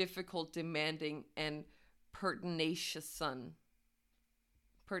 quote, difficult, demanding, and pertinacious son."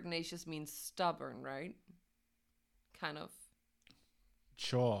 Pertinacious means stubborn, right? Kind of.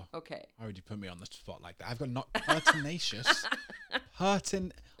 Sure. Okay. Why would you put me on the spot like that? I've got not pertinacious.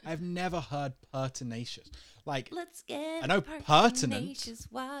 I've never heard pertinacious. Like, let's get I know pertinent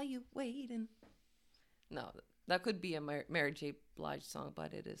while you're waiting. No, that could be a Mary J. Blige song,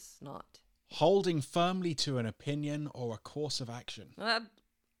 but it is not. Holding firmly to an opinion or a course of action.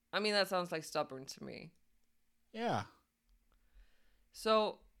 That sounds like stubborn to me. Yeah.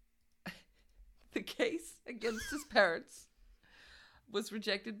 So, the case against his parents was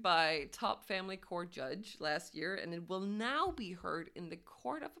rejected by top family court judge last year, and it will now be heard in the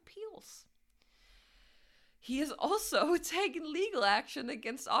Court of Appeals. He has also taken legal action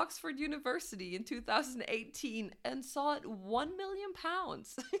against Oxford University in 2018 and sought £1 million.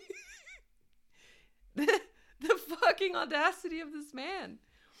 The fucking audacity of this man.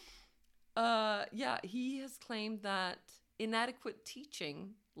 He has claimed that inadequate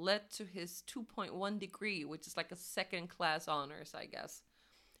teaching led to his 2.1 degree, which is like a second-class honors, I guess,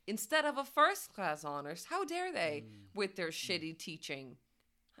 instead of a first-class honors. How dare they with their shitty teaching?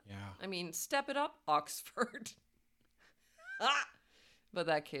 Yeah. I mean, step it up, Oxford. But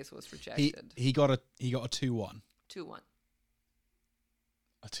that case was rejected. He got a 2-1. 2-1.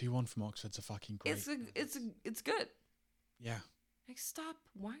 A 2-1 from Oxford's a fucking great. It's good. Yeah. Like, stop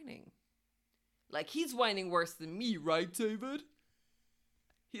whining. Like, he's whining worse than me, right, David?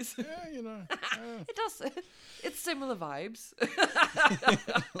 He's Yeah, you know. It does. It's similar vibes.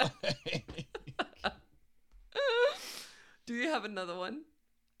 Do you have another one?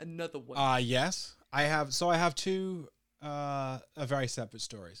 Another one. Yes. I have two very separate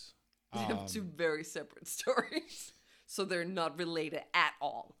stories. They have two very separate stories. So they're not related at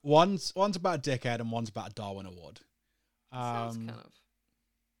all. One's about a dickhead and one's about a Darwin Award. Sounds kind of.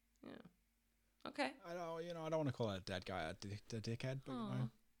 Yeah. Okay. I don't want to call it a dead guy a dickhead, but you know.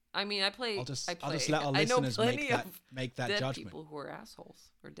 I mean, I'll just let our listeners make that dead judgment. People who are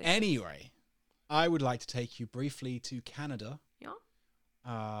assholes or dickheads. Anyway, I would like to take you briefly to Canada.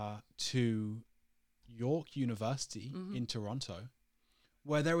 Yeah. To York University in Toronto,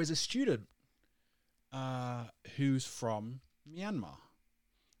 where there is a student who's from Myanmar.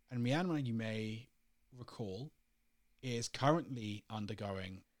 And Myanmar, you may recall, is currently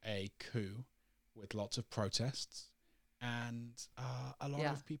undergoing a coup with lots of protests, and a lot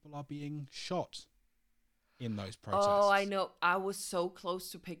of people are being shot in those protests. Oh, I know. I was so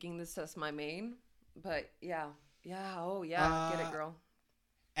close to picking this as my main, but yeah. Oh, yeah. Get it, girl.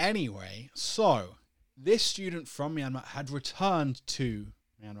 Anyway, so this student from Myanmar had returned to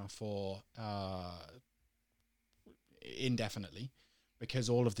Myanmar for indefinitely because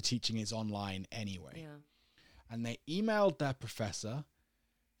all of the teaching is online anyway. Yeah. And they emailed their professor,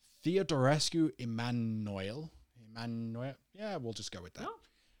 Theodorescu Emmanuel, yeah, we'll just go with that. Oh.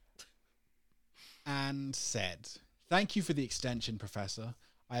 And said, "Thank you for the extension, Professor.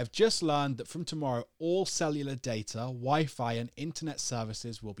 I have just learned that from tomorrow, all cellular data, Wi-Fi and internet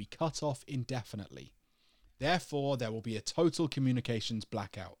services will be cut off indefinitely. Therefore, there will be a total communications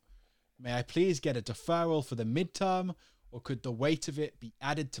blackout. May I please get a deferral for the midterm, or could the weight of it be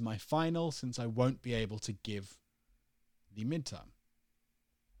added to my final since I won't be able to give the midterm?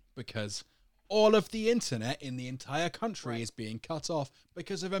 Because all of the internet in the entire country is being cut off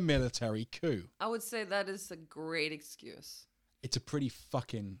because of a military coup. I would say that is a great excuse. It's a pretty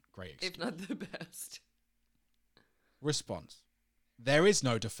fucking great excuse. If not the best. Response. There is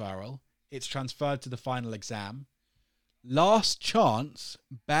no deferral. It's transferred to the final exam. Last chance,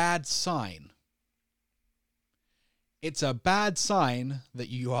 bad sign. It's a bad sign that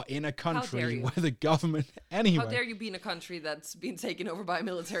you are in a country where the government... Anyway. How dare you be in a country that's been taken over by a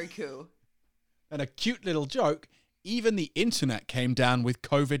military coup? And a cute little joke, even the internet came down with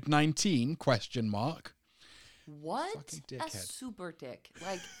COVID-19, question mark. What? A super dick.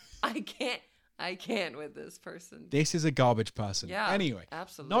 Like, I can't with this person. This is a garbage person. Yeah, anyway,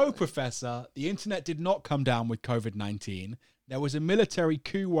 absolutely. No, professor, the internet did not come down with COVID-19. There was a military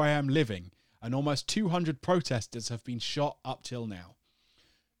coup where I am living, and almost 200 protesters have been shot up till now.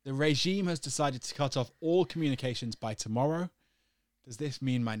 The regime has decided to cut off all communications by tomorrow. Does this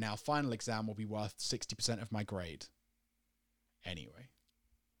mean my now final exam will be worth 60% of my grade? Anyway.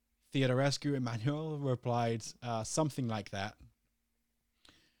 Theodorescu Emmanuel replied something like that.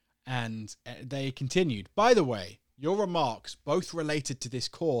 And they continued, by the way, your remarks, both related to this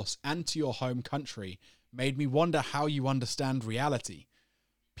course and to your home country, made me wonder how you understand reality.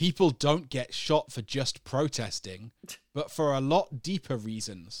 People don't get shot for just protesting, but for a lot deeper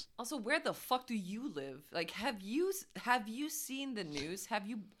reasons. Also, where the fuck do you live? Like, have you seen the news? Have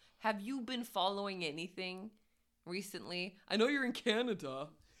you been following anything recently? I know you're in Canada.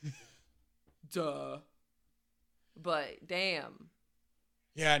 Duh. But damn.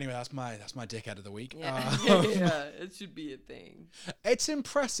 Yeah, anyway, that's my dickhead of the week. Yeah, yeah, it should be a thing. It's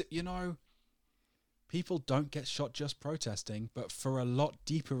impressive, you know. People don't get shot just protesting, but for a lot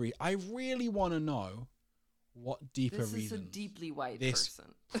deeper I really want to know what deeper reason this is a deeply white this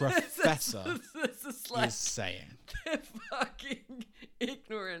person. professor this is like is saying. The fucking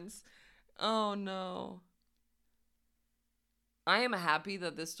ignorance. Oh no. I am happy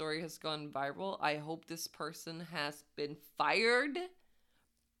that this story has gone viral. I hope this person has been fired.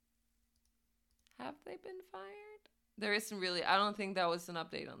 Have they been fired? There isn't really. I don't think that was an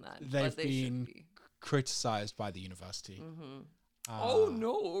update on that. They've been criticized by the university. Mm-hmm. Oh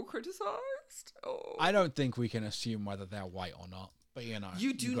no, criticized? Oh. I don't think we can assume whether they're white or not. But you know,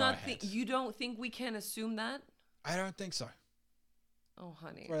 you don't think we can assume that? I don't think so. Oh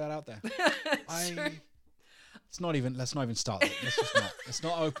honey. Throw that out there. Sure. Let's not even start it. Let's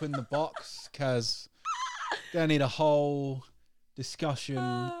not open the box because gonna need a whole discussion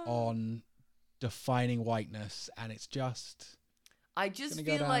on defining whiteness, and it's just I just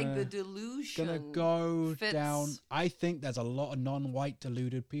feel like the delusion gonna go fits. down. I think there's a lot of non-white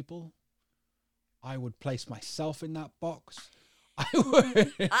deluded people. I would place myself in that box. I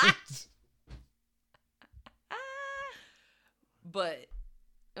would. But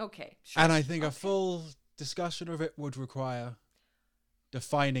okay, sure. And I think a full discussion of it would require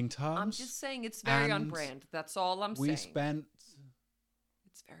defining terms. I'm just saying it's very on brand. That's all I'm saying. We spent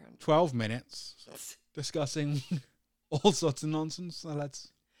it's very on brand. 12 minutes discussing all sorts of nonsense. So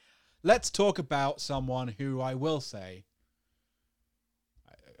let's talk about someone who I will say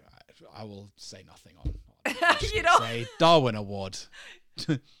I will say nothing on. You know, say Darwin Award.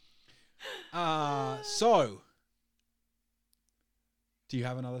 So do you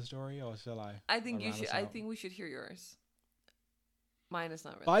have another story, or shall I? I think you should. I think we should hear yours. Mine is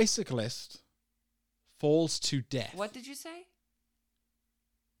not really. Bicyclist falls to death. What did you say?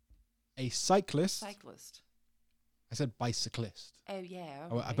 A cyclist. Cyclist. I said bicyclist. Oh yeah.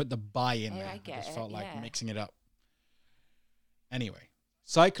 Okay. I put the "by" in there. I get just felt it, like yeah. mixing it up. Anyway,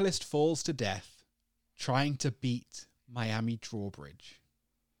 cyclist falls to death trying to beat Miami drawbridge.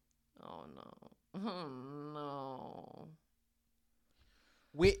 Oh no. Oh no.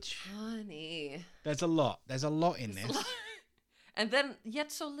 Which, honey, there's a lot in this. And then yet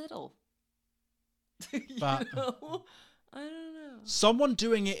so little. But I don't know. Someone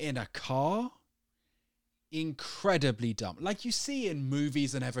doing it in a car, incredibly dumb. Like you see in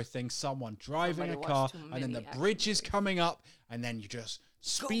movies and everything, someone driving a car and then the bridge is coming up and then you just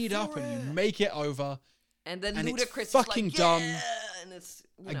speed up and you make it over. And then Ludacris it's fucking like, dumb. Yeah! And it's,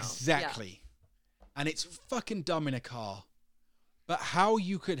 Exactly. Yeah. And it's fucking dumb in a car. But how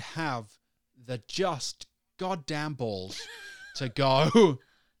you could have the just goddamn balls to go,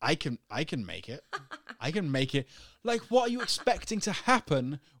 I can make it. I can make it. Like, what are you expecting to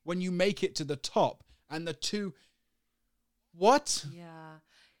happen when you make it to the top and the two? What? Yeah.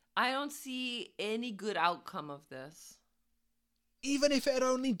 I don't see any good outcome of this. Even if it had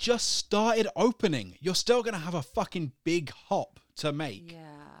only just started opening, you're still going to have a fucking big hop to make. Yeah.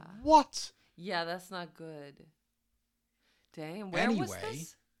 What? Yeah, that's not good. Damn, where was Anyway,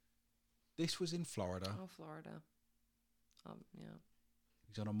 this? This was in Florida. Oh, Florida. Yeah.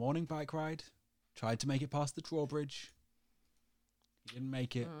 He's on a morning bike ride. Tried to make it past the drawbridge. He didn't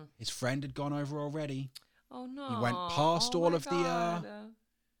make it. His friend had gone over already. Oh no. He went past all my of God.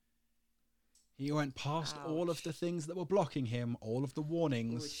 he went past all of the things that were blocking him, all of the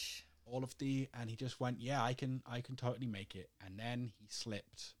warnings, Oosh. all of the, and he just went, yeah, I can totally make it. And then he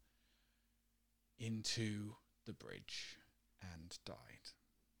slipped into the bridge and died.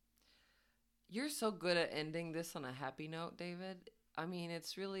 You're so good at ending this on a happy note, David. I mean,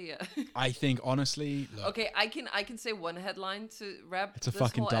 it's really a I think honestly, look, okay. I can say one headline to wrap. it's a this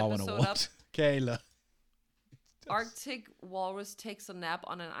fucking whole Darwin episode Award. up. Kayla. Arctic walrus takes a nap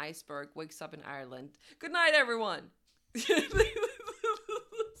on an iceberg, wakes up in Ireland. Good night, everyone.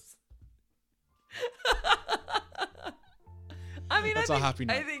 I mean, That's a happy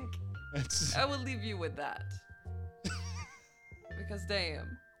note. I think I will leave you with that. Because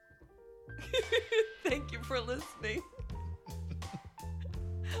damn. Thank you for listening.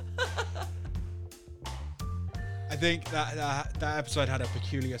 I think that episode had a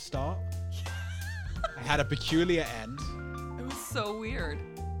peculiar start. It had a peculiar end. It was so weird.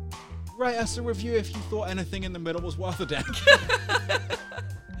 Write us a review if you thought anything in the middle was worth a damn.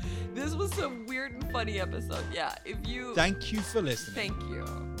 This was a weird and funny episode. Yeah, if you Thank you for listening. thank you.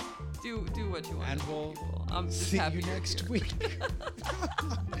 Do what you want. And to we'll people. I'm just See happy you you're next here. week.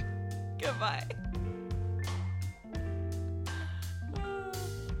 Goodbye.